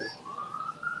stay here."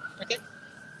 Okay.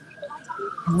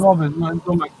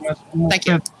 Thank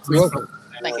you.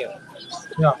 Thank you.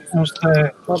 Jā, mums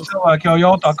te cilvēki jau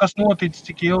jautā, kas noticis,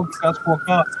 cik ilgi, kas ko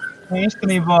kā.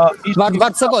 Īstenībā...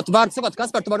 Vārdu sakot,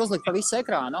 kas par tu var uzlikt pa visu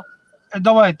ekrānu?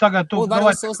 Davai, tagad tu...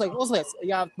 Uzliec.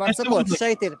 Jā, vārdu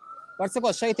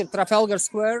sakot, šeit ir Trafalgar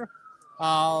Square,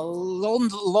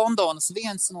 Londonas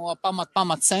viens no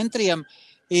pamat centriem.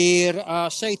 Ir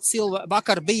šeit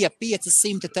vakar bija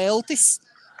 500 teltis,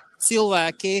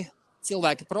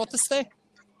 cilvēki protestē.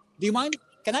 Do you mind?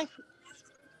 Can I?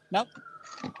 No?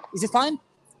 Is it fine?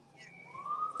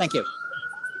 Thank you.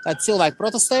 Tad cilvēki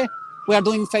protestē. We are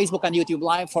doing Facebook and YouTube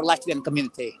live for Latvian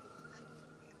community.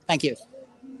 Thank you.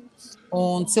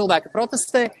 Un cilvēki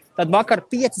protestē. Tad vakar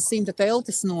 500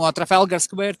 teltis no Trafalgar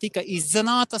Square tika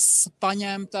izdzenātas,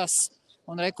 paņemtas.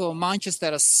 Un reku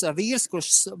Manchesteras vīrs,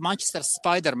 kurš Manchesteras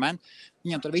Spiderman,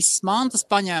 viņam tur visas mantas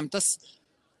paņemtas.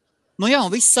 Nu jā,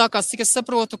 un viss sākās, cik es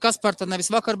saprotu, kas par tad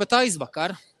nevis vakar, bet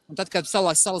aizvakar. Un tad, kad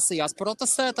salasījās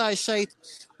protestētāji šeit,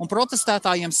 un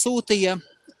protestētājiem sūtīja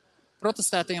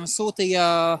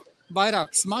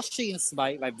vairākas mašīnas,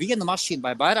 vai vienu mašīnu,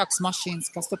 vai vairākas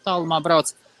mašīnas, kas tur tālumā brauc,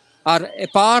 ar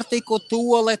pārtiku,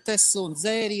 toaletes un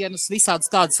dzērienus,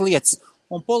 visādas tādas lietas.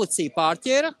 Un policija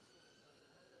pārķēra.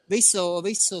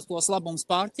 Visus tos labumus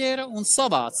pārķēra un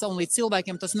savāca, un līdz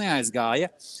cilvēkiem tas neaizgāja.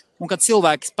 Un, kad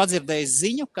cilvēki padzirdēja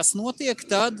ziņu, kas notiek,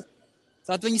 tad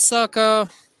viņi sāka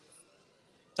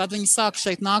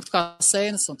šeit nākt kā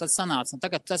sēnes, un tad sanāca. Un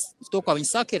tagad to, ko viņi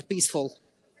saka, ir peaceful.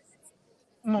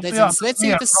 Dedzenes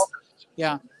vecītes,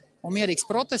 un mierīgs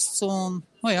protests, un,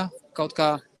 kaut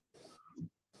kā...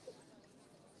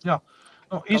 Jā,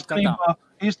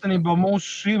 īstenībā mūsu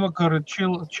šī vakara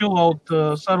chill-out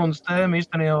sarunas tēma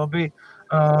īstenībā bija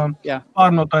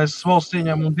pārnotais valsts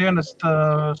ieņēmuma dienesta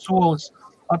solis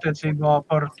attiecībā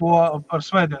par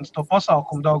svētdienas to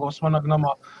pasākumu Daugavas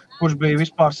Vanagnamā, kurš bija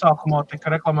vispār sākumā tika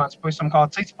reklamēts pavisam kā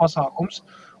cits pasākums.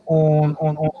 Un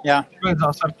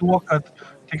beidzās ar to, ka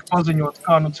tika paziņots,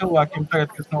 kā cilvēkiem tagad,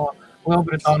 kas no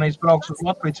Lielbritānijas brauks uz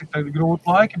Latviju, cik tagad grūti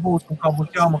laiki būs un kā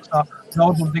būs jāmaksā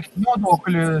daudz un dikti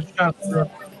nodokļi šķērs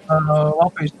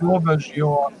Latvijas robežu,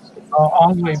 jo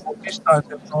Anglija būtu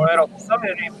izstājusies no Eiropas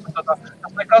Savienības. Tas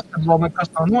nekas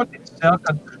nav noticis,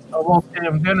 kad valsts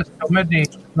ieņēmuma dienesti jau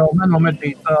vēl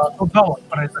nenomedīt, dalās,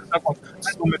 pareizāk sakot,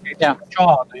 nenomedīt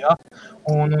šādu,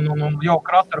 un jau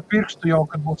krata ar pirkstu, jau,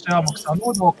 kad būs jāmaksā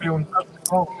nodokļi, un kas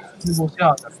būs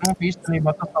jādara. Īstenībā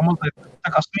tas tā mazliet tā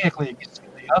kā smieklīgi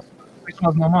izskatījās,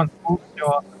 vismaz no manas puses, jo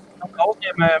kā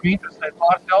uzņēmējiem interesē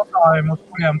pāris jautājumu, uz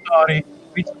kuriem tā arī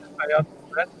vicespēja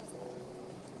atbildēt.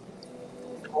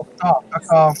 It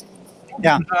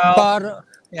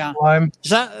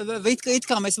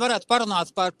kā mēs varētu parunāt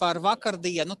par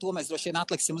vakardienu, to mēs droši vien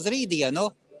atliksim uz rītdienu,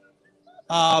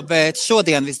 bet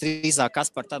šodien visdrīzāk,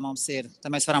 Kaspar, tad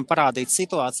mēs varam parādīt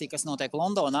situāciju, kas notiek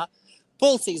Londonā.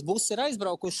 Policijas busi ir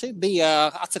aizbraukuši,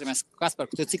 atceramies, Kaspar,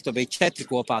 cik to bija 4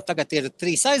 kopā, tagad ir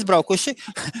 3 aizbraukuši,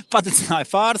 paticināja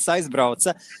pāris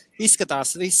aizbrauca, izskatās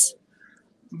viss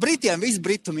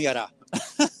Britu mierā.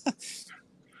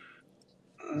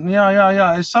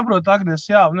 Jā, es saprotu, Agnes,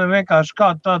 vienkārši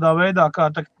kā tādā veidā, kā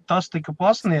tas tika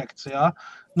pasniegts, tā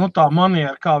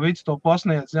maniera, kā vids to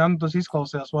pasniedz, tas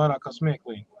izklausījās vairāk kā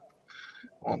smieklīgi.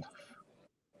 Un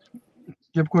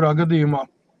jebkurā gadījumā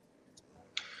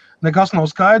nekas nav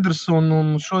skaidrs,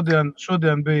 un šodien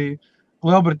bija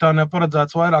Lielbritānijā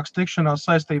paredzēts vairākas tikšanās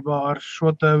saistībā ar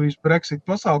šo te visu Brexit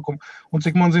pasākumu, un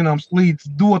cik man zināms,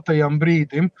 līdz dotajam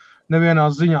brīdim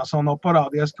nevienās ziņās vēl nav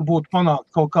parādījies, ka būtu panākt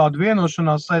kaut kādu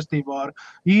vienošanās saistībā ar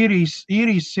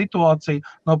īrijas situāciju,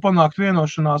 nav panākt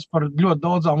vienošanās par ļoti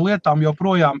daudzām lietām, jo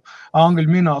projām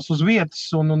Angļi minās uz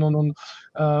vietas, un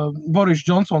Boris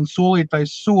Džonsons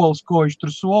solītais solis, ko viņš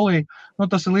tur solīja,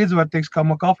 tas ir līdzvērtīgs, kā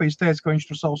Makafijs teica, ka viņš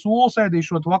tur savu solu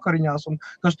sēdīšot vakariņās, un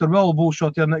kas tur vēl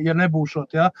būšot, ja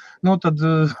nebūšot, tad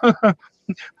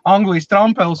Anglijas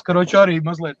Trampels, karoči arī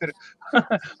mazliet ir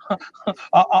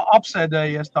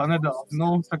apsēdējies tā nedaudz,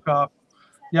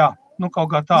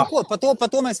 kaut kā tā. Par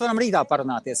to mēs varam rītā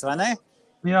parunāties, vai ne?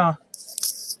 Jā.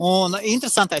 Un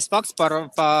interesantais fakts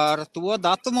par to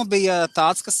datumu bija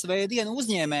tāds, ka svētdienu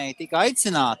uzņēmēji tika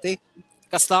aicināti,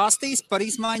 kas stāstīs par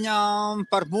izmaiņām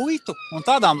par muitu un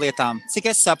tādām lietām, cik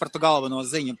es sapratu galveno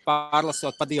ziņu,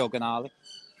 pārlasot pa diagonāli.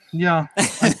 Jā,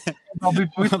 tā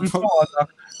bija pavisam savādāk.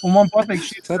 Un man patīk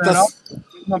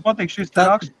šis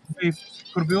raksts,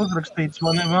 kur bija uzrakstīts,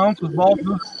 vai ne vēlns uz baltu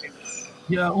uzrakstīts.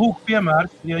 Ja, lūk,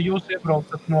 piemērs, ja jūs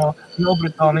iebraucat no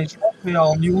Lielbritānijas Latvijā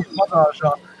un jūs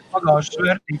bagāžas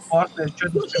vērtība pārsniedz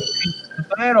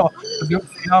 430 eiro, tad jums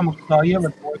ir jāmaksā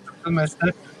ievedmuitu. Tad mēs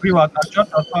te privātā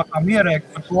čatā sākām ierēkt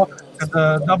par to, kad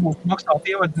dabūt maksāt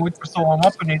ievedmuitu par savām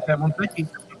apvienītēm un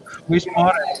zeķītēm. Visu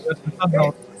pārējais, mēs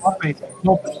atbrauc Latviju,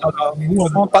 nopēc tādā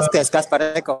godu. Paskaties, kas par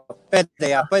eko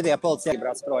pēdējā policija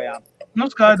brauc projām.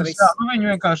 Skaidrs, viņi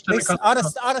vienkārši te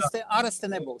Areste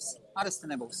nebūs.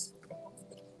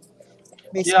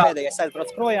 Visi pēdējais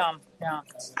aizbrauc projām.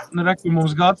 Reku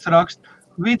mums gads rakst.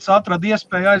 Vīts atrada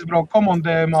iespēju aizbraukt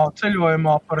komandējumā,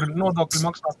 ceļojumā par nodokļu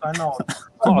maksātāju naudu.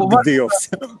 Dievs!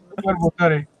 Varbūt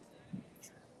arī.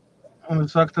 Un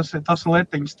es saku, tas ir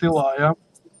letiņa stilā, jā.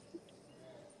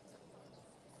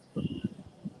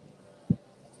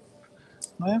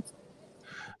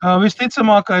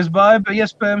 Visticamākais baiba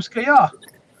iespējams, ka jā,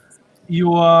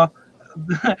 jo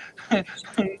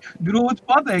grūti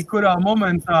pateikt, kurā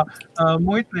momentā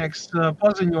muitnieks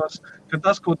paziņos, ka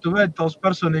tas, ko tu vedi tavs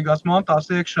personīgās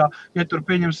mantās iekšā, ja tur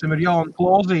pieņemsim ir jauna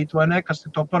klauzīta vai nekas,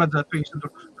 to paredzēt piņas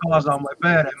tur kāzām vai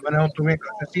bērēm, vai ne, un tu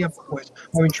vienkārši esi iepakojies,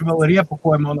 vai viņš vēl ir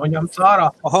iepakojumā un ņemts ārā,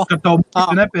 ka tavu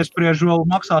muitu nepiespriež vēl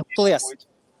maksāt. Please.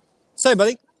 Sorry,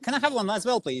 buddy, can I have one as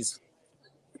well, please?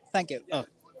 Thank you. Oh.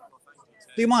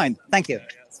 Do you mind? Thank you.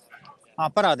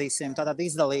 Parādīsim, tātad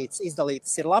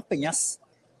izdalītas ir lapiņas,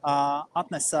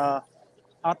 atnesa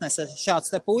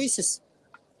šāds te puisis,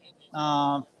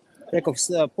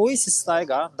 puisis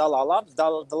staigā, dalā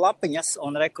lapiņas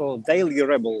un Daily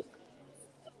Rebel.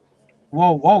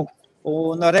 Wow.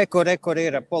 Un rekur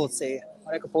ir policija,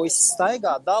 puisis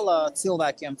staigā, dala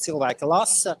cilvēki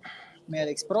lasa,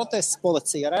 mierīgs protests,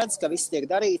 policija redz, ka viss tiek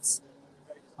darīts.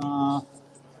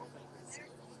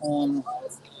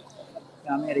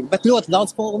 Mierīgi. Bet ļoti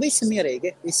daudz visi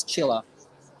mierīgi, visi čilā.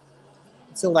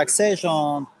 Cilvēki sēž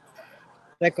un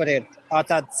rekur ir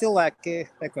tādi cilvēki,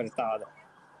 rekur ir tāda.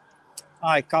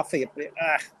 Ai, kafija.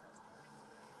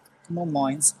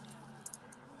 Mumoins.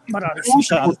 Parādīsim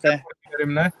šādu te.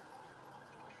 Ne?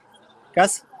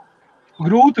 Kas?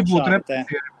 Grūti būt Šādi te.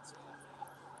 reportierim.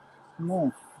 Nu.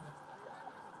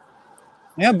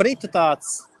 Jā, Britu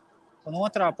tāds. Un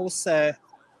otrā pusē.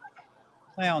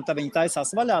 Nu jā, un tad viņi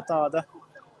taisās vaļā tāda.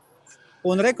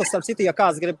 Un reku, starp citu, ja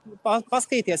kāds grib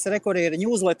paskatīties, reku ir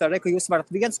newsletter, reku jūs varat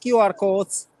viens QR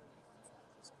kods.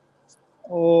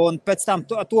 Un pēc tam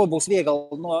to būs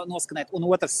viegli noskanēt. Un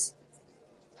otrs,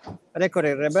 rekur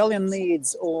ir Rebellion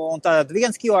Needs. Un tad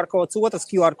viens QR kods, otrs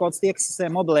QR kods tie, kas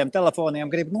mobiliem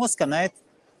telefoniem grib noskanēt.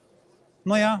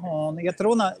 Nu jā, un iet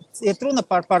runa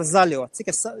par zaļo. Cik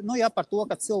nu jā, par to,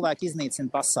 ka cilvēki iznīcina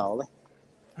pasauli.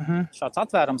 Šāds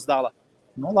atvērums dala.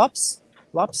 Nu,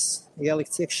 labs,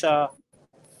 ielikts iekšā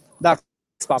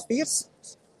dārgs papīrs,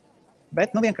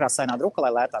 bet, nu, vienkrāsainā druka,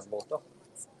 lai lētāk būtu.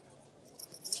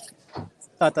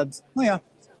 Tātad, nu jā,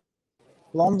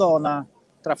 Londonā,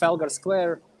 Trafalgar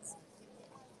Square,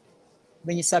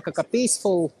 viņi saka, ka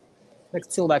peaceful,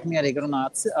 cilvēki mierīgi runā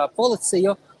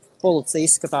policiju. Policija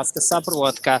izskatās, ka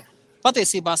saprot, ka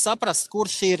patiesībā saprast,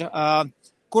 kurš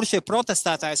ir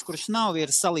protestētājs, kurš nav, ir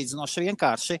salīdzinoši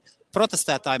vienkārši.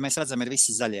 Protestētāji, mēs redzam, ir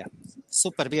visi zaļie.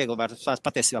 Super viegli var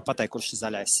patiesībā pateikt, kurš ir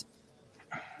zaļais.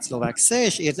 Cilvēki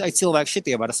sēž, ir cilvēki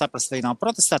šitie var saprast, viņi nav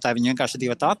protestētāji, viņi vienkārši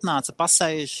divi tā atnāca,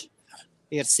 pasēž.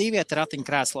 Ir sīviete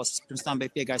ratiņkrēslos, pirms tam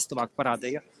bija piegājis tuvāk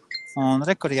parādīja. Un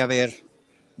rekur jau ir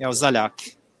jau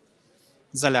zaļāki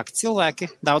cilvēki,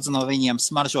 daudz no viņiem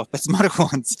smaržo pēc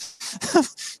marihuānas.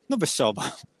 Nu, bez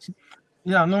šaubām.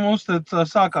 Jā, nu mums tad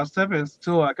sākās cepiens,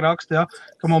 cilvēki raksta, ja,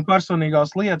 ka man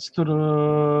personīgās lietas tur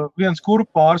viens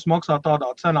pāris maksā tādā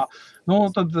cenā. Nu,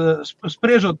 tad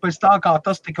spriežot pēc tā, kā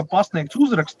tas tika pasniegts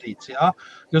uzrakstīts, ja,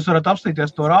 jūs varat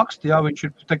apstīties to rakstu, ja, viņš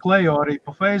ir te klejo arī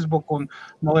pa Facebook, un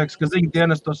man liekas, ka ziņu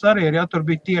dienestos arī ir, ja, tur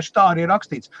bija tieši tā arī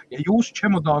rakstīts. Ja jūsu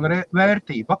čemodāna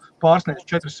vērtība pārsniedz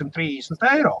 430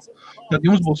 €, tad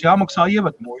jums būs jāmaksā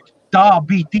ievedmuļķi. Tā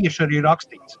bija tieši arī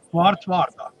rakstīts, vārds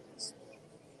vārdā.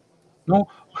 Nu,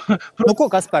 ko,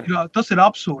 Kaspar? Jā, tas ir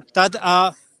absurdi. Tad,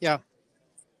 jā.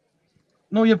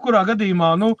 Nu, jebkurā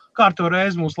gadījumā, kārto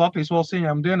reizi mūsu Latvijas valsts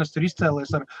ieņēmuma dienests ir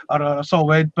izcēlies ar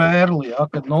savu veidu pērli, ja,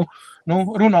 kad,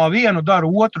 runā vienu, dara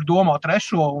otru, domā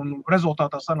trešo, un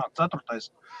rezultātā sanāk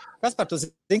ceturtais. Kaspar, tu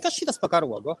zini, kas šitas pa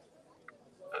karogu?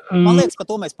 Man liekas, par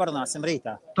to mēs parunāsim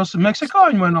rītā. Tas ir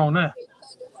meksikāņi vai nav? Nē.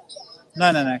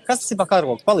 Nē. Kas tas ir pa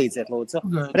karogu? Palīdziet, lūdzu.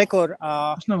 Rekur,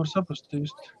 es nevaru saprast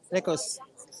īsti. Rekus.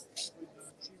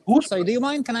 So, do you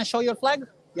mind? Can I show your flag?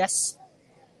 Yes.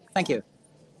 Thank you.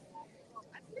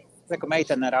 Reku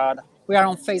meitene rāda. We are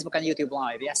on Facebook and YouTube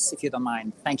live. Yes, if you don't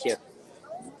mind. Thank you.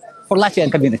 For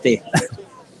Latvian community.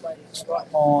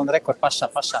 Un rekur pašā.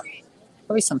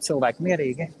 Pavisam cilvēki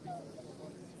mierīgi.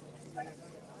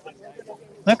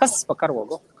 Nu, kas tas pa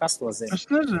karogu? Kas to zina? Es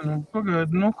nezinu.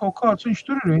 Pagaidi, kaut kāds viņš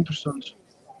tur ir interesants.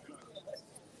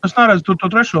 Es neredzu tur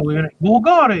to trešo līniju.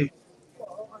 Bulgārija?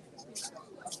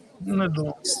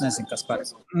 Nedomāju. Es nezinu, kas par.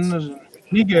 Nezinu.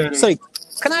 Nigērija. Sorry,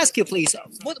 can I ask you please,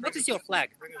 what is your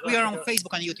flag? We are on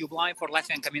Facebook and YouTube live for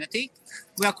Latvian community.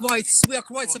 We are quite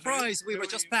surprised. We were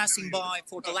just passing by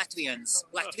for the Latvians.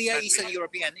 Latvia, Eastern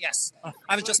European, yes.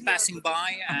 I was just passing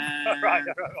by and right.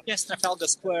 Yes, Trafalgar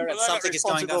Square and something is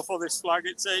going on. For this flag.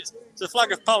 It's a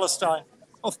flag of Palestine.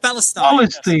 Of Palestine.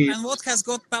 Palestine. And what has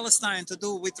got Palestine to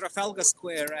do with Trafalgar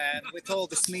Square and with all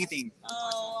this meeting?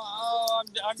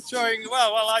 I'm showing.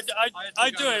 Well, I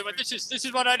do it, but this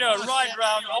is what I do. I ride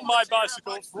around on my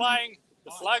bicycle, flying the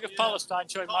flag of Palestine,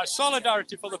 showing my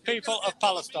solidarity for the people of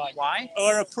Palestine. Why? Who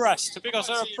are oppressed, because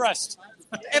they're oppressed.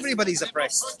 Everybody's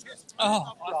oppressed. Oh,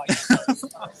 right.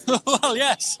 Well,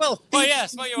 yes.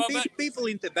 People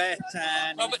in Tibet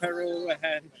and in Peru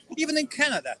and even in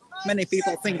Canada, many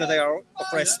people think that they are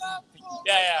oppressed.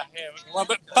 Yeah. Well,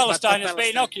 but Palestine has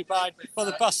been occupied for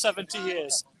the past 70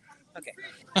 years. Okay.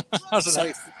 Hasn't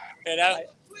it? You know,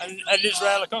 and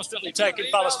Israel are constantly taking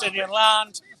Palestinian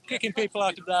land, kicking people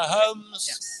out of their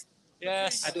homes.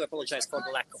 Yes. I do apologize for the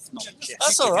lack of knowledge. Yes.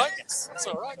 That's all right. Yes. That's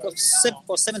all right.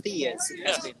 For 70 years it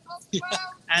has been.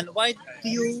 And why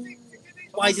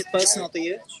is it personal to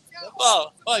you?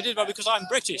 Well, I did because I'm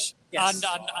British. Yes.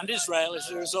 And Israel is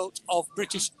the result of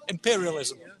British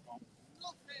imperialism.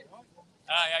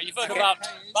 You've heard about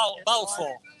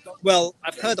Balfour. Well,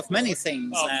 I've heard of many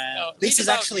things. This is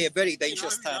actually a very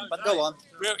dangerous term, but go on.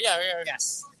 Yeah.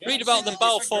 Yes. Read about the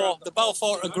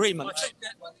Balfour Agreement.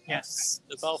 Yes.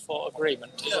 The Balfour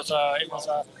Agreement.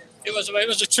 It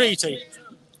was a treaty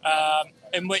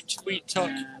in which we took.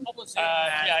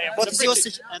 What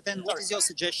is your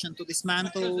suggestion to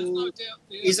dismantle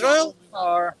Israel?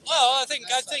 Or Well, I think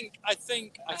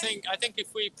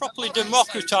if we properly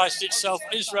democratized itself,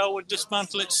 Israel would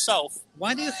dismantle itself.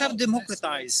 why do you have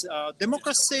democratize?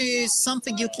 Democracy is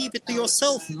something you keep it to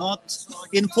yourself, not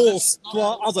impose to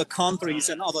other countries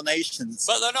and other nations.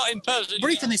 But they're not imposing.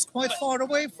 Britain is quite far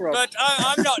away from. But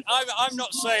I'm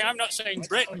not saying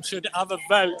Britain should have a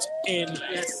vote in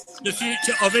the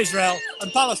future of Israel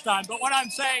and Palestine. But what I'm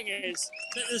saying is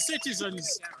that the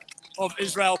citizens of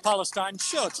Israel, Palestine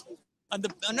should. And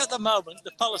at the moment,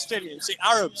 the Palestinians, the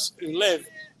Arabs who live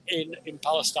in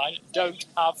Palestine, don't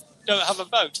have a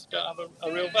vote, don't have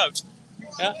a real vote.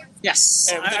 Yeah.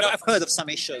 Yes, I've heard of some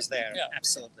issues there. Yeah.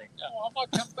 Absolutely. Yeah.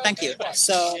 Thank you.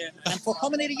 So, and for how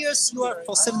many years you are?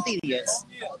 For 17 years.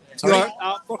 You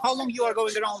are, for how long you are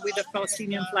going around with the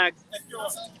Palestinian flag?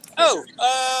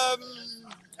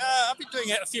 I've been doing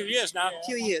it a few years now. A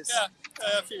few years. Yeah,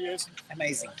 a few years.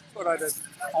 Amazing. That's what I did.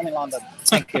 Only London.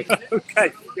 Thank you.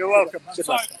 Okay, you're welcome. Good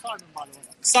luck. Simon, by the way.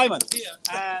 Simon.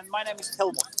 And my name is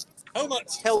Helmut.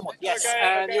 Helmut, yes.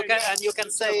 Okay, and you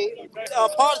can say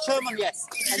part German, yes.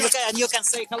 And you can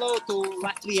say hello to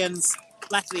Latvians,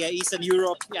 Latvia, Eastern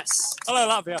Europe, yes. Hello,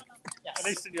 Latvia. Yes. And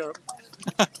Eastern Europe.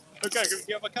 Okay, do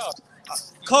you have a card?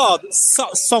 Card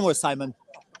somewhere, Simon.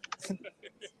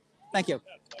 Thank you.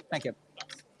 Thank you.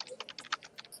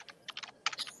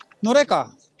 Nu,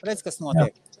 redz, kas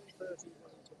notiek.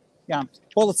 Jā,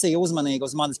 policija uzmanīgi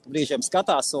uz manis pa brīžiem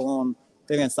skatās, un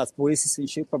te viens tāds puisis,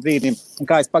 viņš ir pa brīdim, un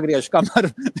kā es pagriežu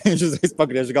kameru, viņš uzreiz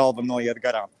pagriež galvu un noiet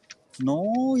garām.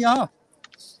 Nu, jā.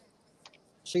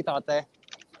 Šitā te.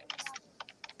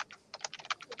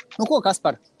 Nu, ko,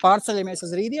 Kaspar? Pārceļamies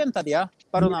uz rītdienu, tad, jā?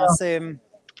 Parunāsim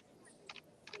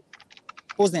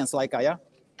pusdienas laikā, jā?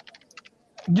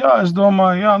 Jā, es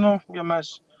domāju, jā, nu, ja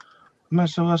mēs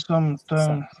jau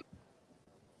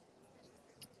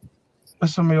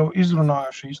esam jau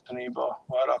izrunājuši īstenībā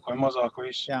vairāk vai mazāk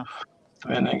visu. Jā.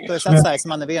 Vienīgi. Tu esi atstājis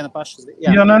mani viena paša.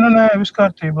 Jā, nē, viss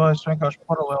kārtībā. Es vienkārši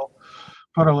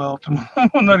paralēli tam.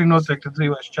 Un arī noteikti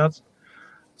dzīvēs čats.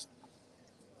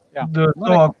 Jā.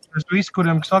 Es visi,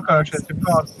 kuriem sakāršies, ir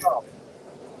kāds kāp.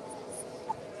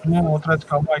 Ņemot redz,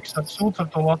 kā vajag sūc ar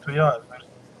to Latviju jāizmirst.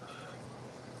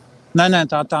 Nē,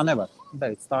 tā nevar.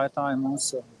 Beidz, tā ir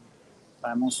mūsu.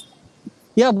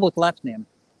 Jābūt lepniem.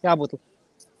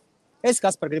 Es,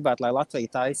 Kaspar, gribētu, lai Latvija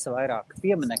taisa vairāk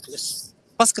pieminekļus.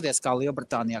 Paskaties, kā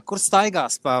Lielbritānijā, kur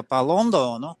staigās pa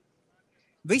Londonu.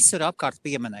 Visur apkārt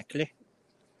pieminekļi.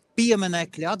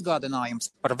 Pieminekļi, atgādinājums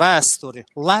par vēsturi,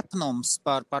 lepnums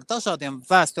par dažādiem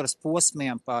vēstures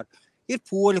posmiem. Ir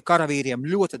poļu karavīriem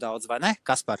ļoti daudz, vai ne,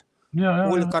 Kaspar? Jā.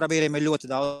 Poļu karavīriem ir ļoti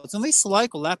daudz. Un visu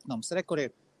laiku lepnums. Kur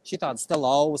ir šitādas te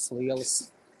lauvas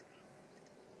lielas.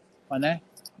 Vai ne?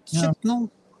 Šit,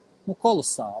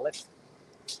 kolosāli.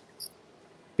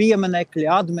 Pieminekļi,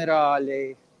 admirāļi.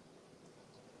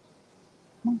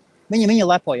 Viņi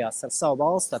lepojās ar savu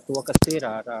valsti, ar to, kas ir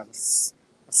ar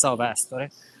savu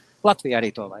vēsturi. Latvijā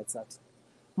arī to vajadzētu.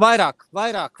 Vairāk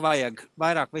vajag.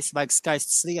 Viss vajag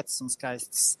skaistas vietas un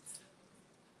skaistas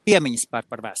piemiņas par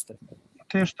vēsturi.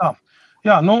 Tieši tā.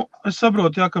 Jā, es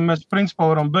saprotu, ka mēs principā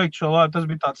varam beigt šo laivu. Tas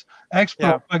bija tāds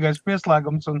eksploatīgais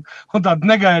pieslēgums un tāda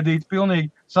negaidīta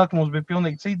pilnīgi. Saka, mums bija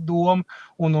pilnīgi cita doma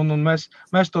un mēs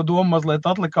to domu mazliet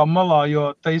atlikām malā,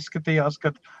 jo te izskatījās,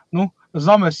 ka,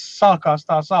 Zames sākās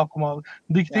tā sākumā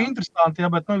dikti interesanti,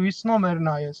 bet, viss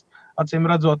nomierinājies. Acīm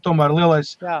redzot, tomēr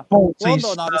lielais policijas.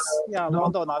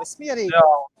 Londonā viss mierīgi.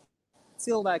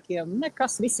 Cilvēkiem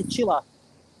nekas, visi čilā.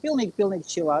 Pilnīgi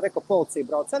čilā. Reko policija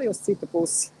brauc arī uz citu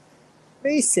pusi.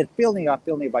 Viss ir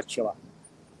pilnībā čilā.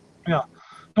 Jā.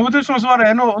 Bet vismaz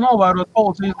varēja novērot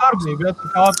policijas darbību, ja tā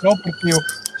ātri operatīvi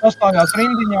sastājās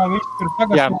rindiņā, viss ir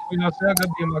sagatavojās,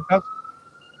 gadījumā, kas.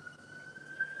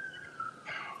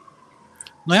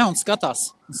 Un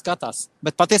skatās.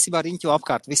 Bet patiesībā riņķo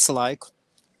apkārt visu laiku.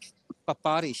 Pa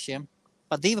pārīšiem.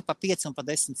 Pa 2, pa 5 un pa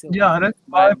 10 cilvēku. Jā, redz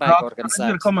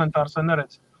ir komentārs, vai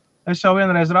neredz. Es jau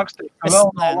vienreiz rakstīju, ka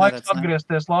vēl nav laiks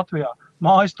atgriezties Latvijā.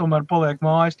 Mājas tomēr paliek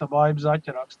mājas, tā Baiba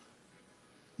Zaķa raksta.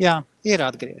 Jā, ir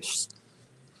atgriežas.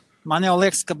 Man jau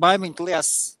liekas, ka Baibiņa lies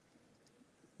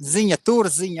ziņa tur,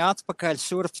 ziņa atpakaļ,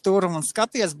 šurp tur un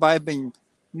skaties, Baibiņa.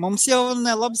 Mums jau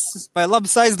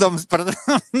labas aizdomas par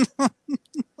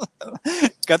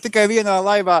ka tikai vienā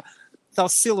laivā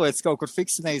tavs siluets kaut kur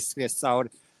fiksi neizskries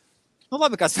cauri.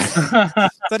 Labi, kas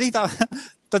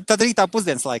Tad rītā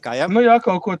pusdienas laikā, ja? Nu jā,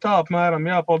 kaut ko tā apmēram.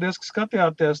 Jā, paldies, ka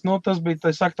skatījāties. Nu, tas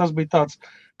bija tāds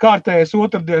kārtējais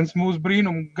otrdienas mūsu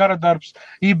brīnuma garadarbs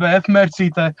IBF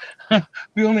mērcītē.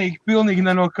 pilnīgi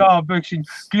ne no kā pēkšņi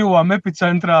kļuvām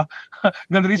epicentrā.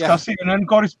 Gan arī kā CNN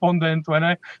korespondentu, vai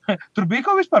ne? Tur bija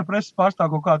kaut vispār preses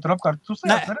pārstāv kaut kā tur apkārt.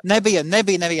 Nebija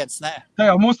neviens, ne. Tā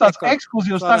jau mums tāds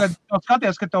ekskluzīvs tagad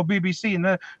skaties, ka tev BBC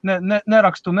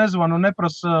nerakstu, nezvanu,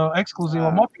 neprasa ekskluzīvo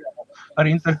materiālu ar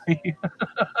interviju.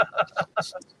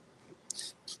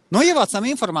 Nu, ievācam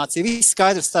informāciju, viss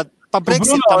skaidrs, tad pa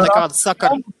Brexitam nekāda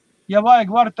sakara. Ja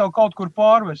vajag, var tev kaut kur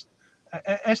pārvest.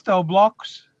 Es tev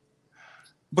blakus.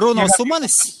 Bruno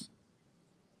Sumanis?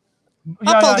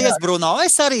 Paldies, Bruno.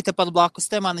 Es arī tepat blakus.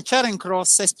 Te mani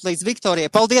Čerinkros, es līdz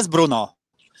Viktorijai. Paldies, Bruno.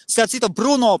 Starp citu,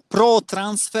 Bruno Pro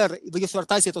Transfer, jūs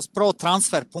varat aiziet uz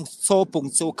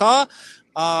protransfer.co.uk.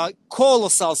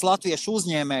 Kolosāls latviešu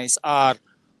uzņēmējs ar,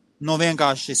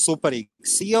 vienkārši superīgu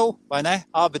sievu, vai ne?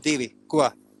 Abi divi, ko?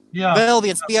 Jā. Vēl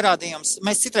viens pierādījums.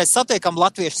 Mēs citreiz satiekam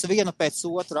latviešus vienu pēc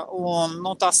otra, un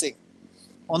tas ir.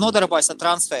 Un nodarbojas ar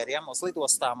transferiem uz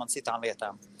lidostām un citām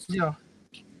vietām. Jā.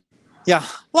 Jā,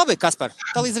 labi, Kaspar,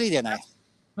 tā līdz rītdienai.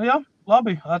 Nu jā,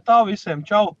 labi, tā visiem,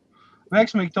 čau.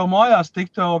 Veiksmīgi tev mājās,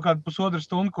 tik tev kādu pusotru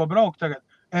stundu, ko braukt tagad.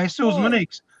 Esi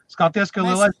uzmanīgs. Skaties, ka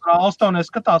lielais brālis tev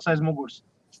neskatās aiz muguras.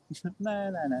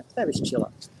 Nē, tevis čilā.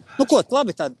 Nu ko,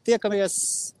 labi, tad tiekamies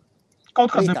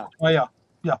kaut kad rītā.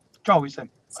 Jā, čau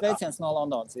visiem. Sveiciens no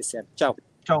Londonas visiem. Čau.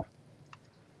 Čau.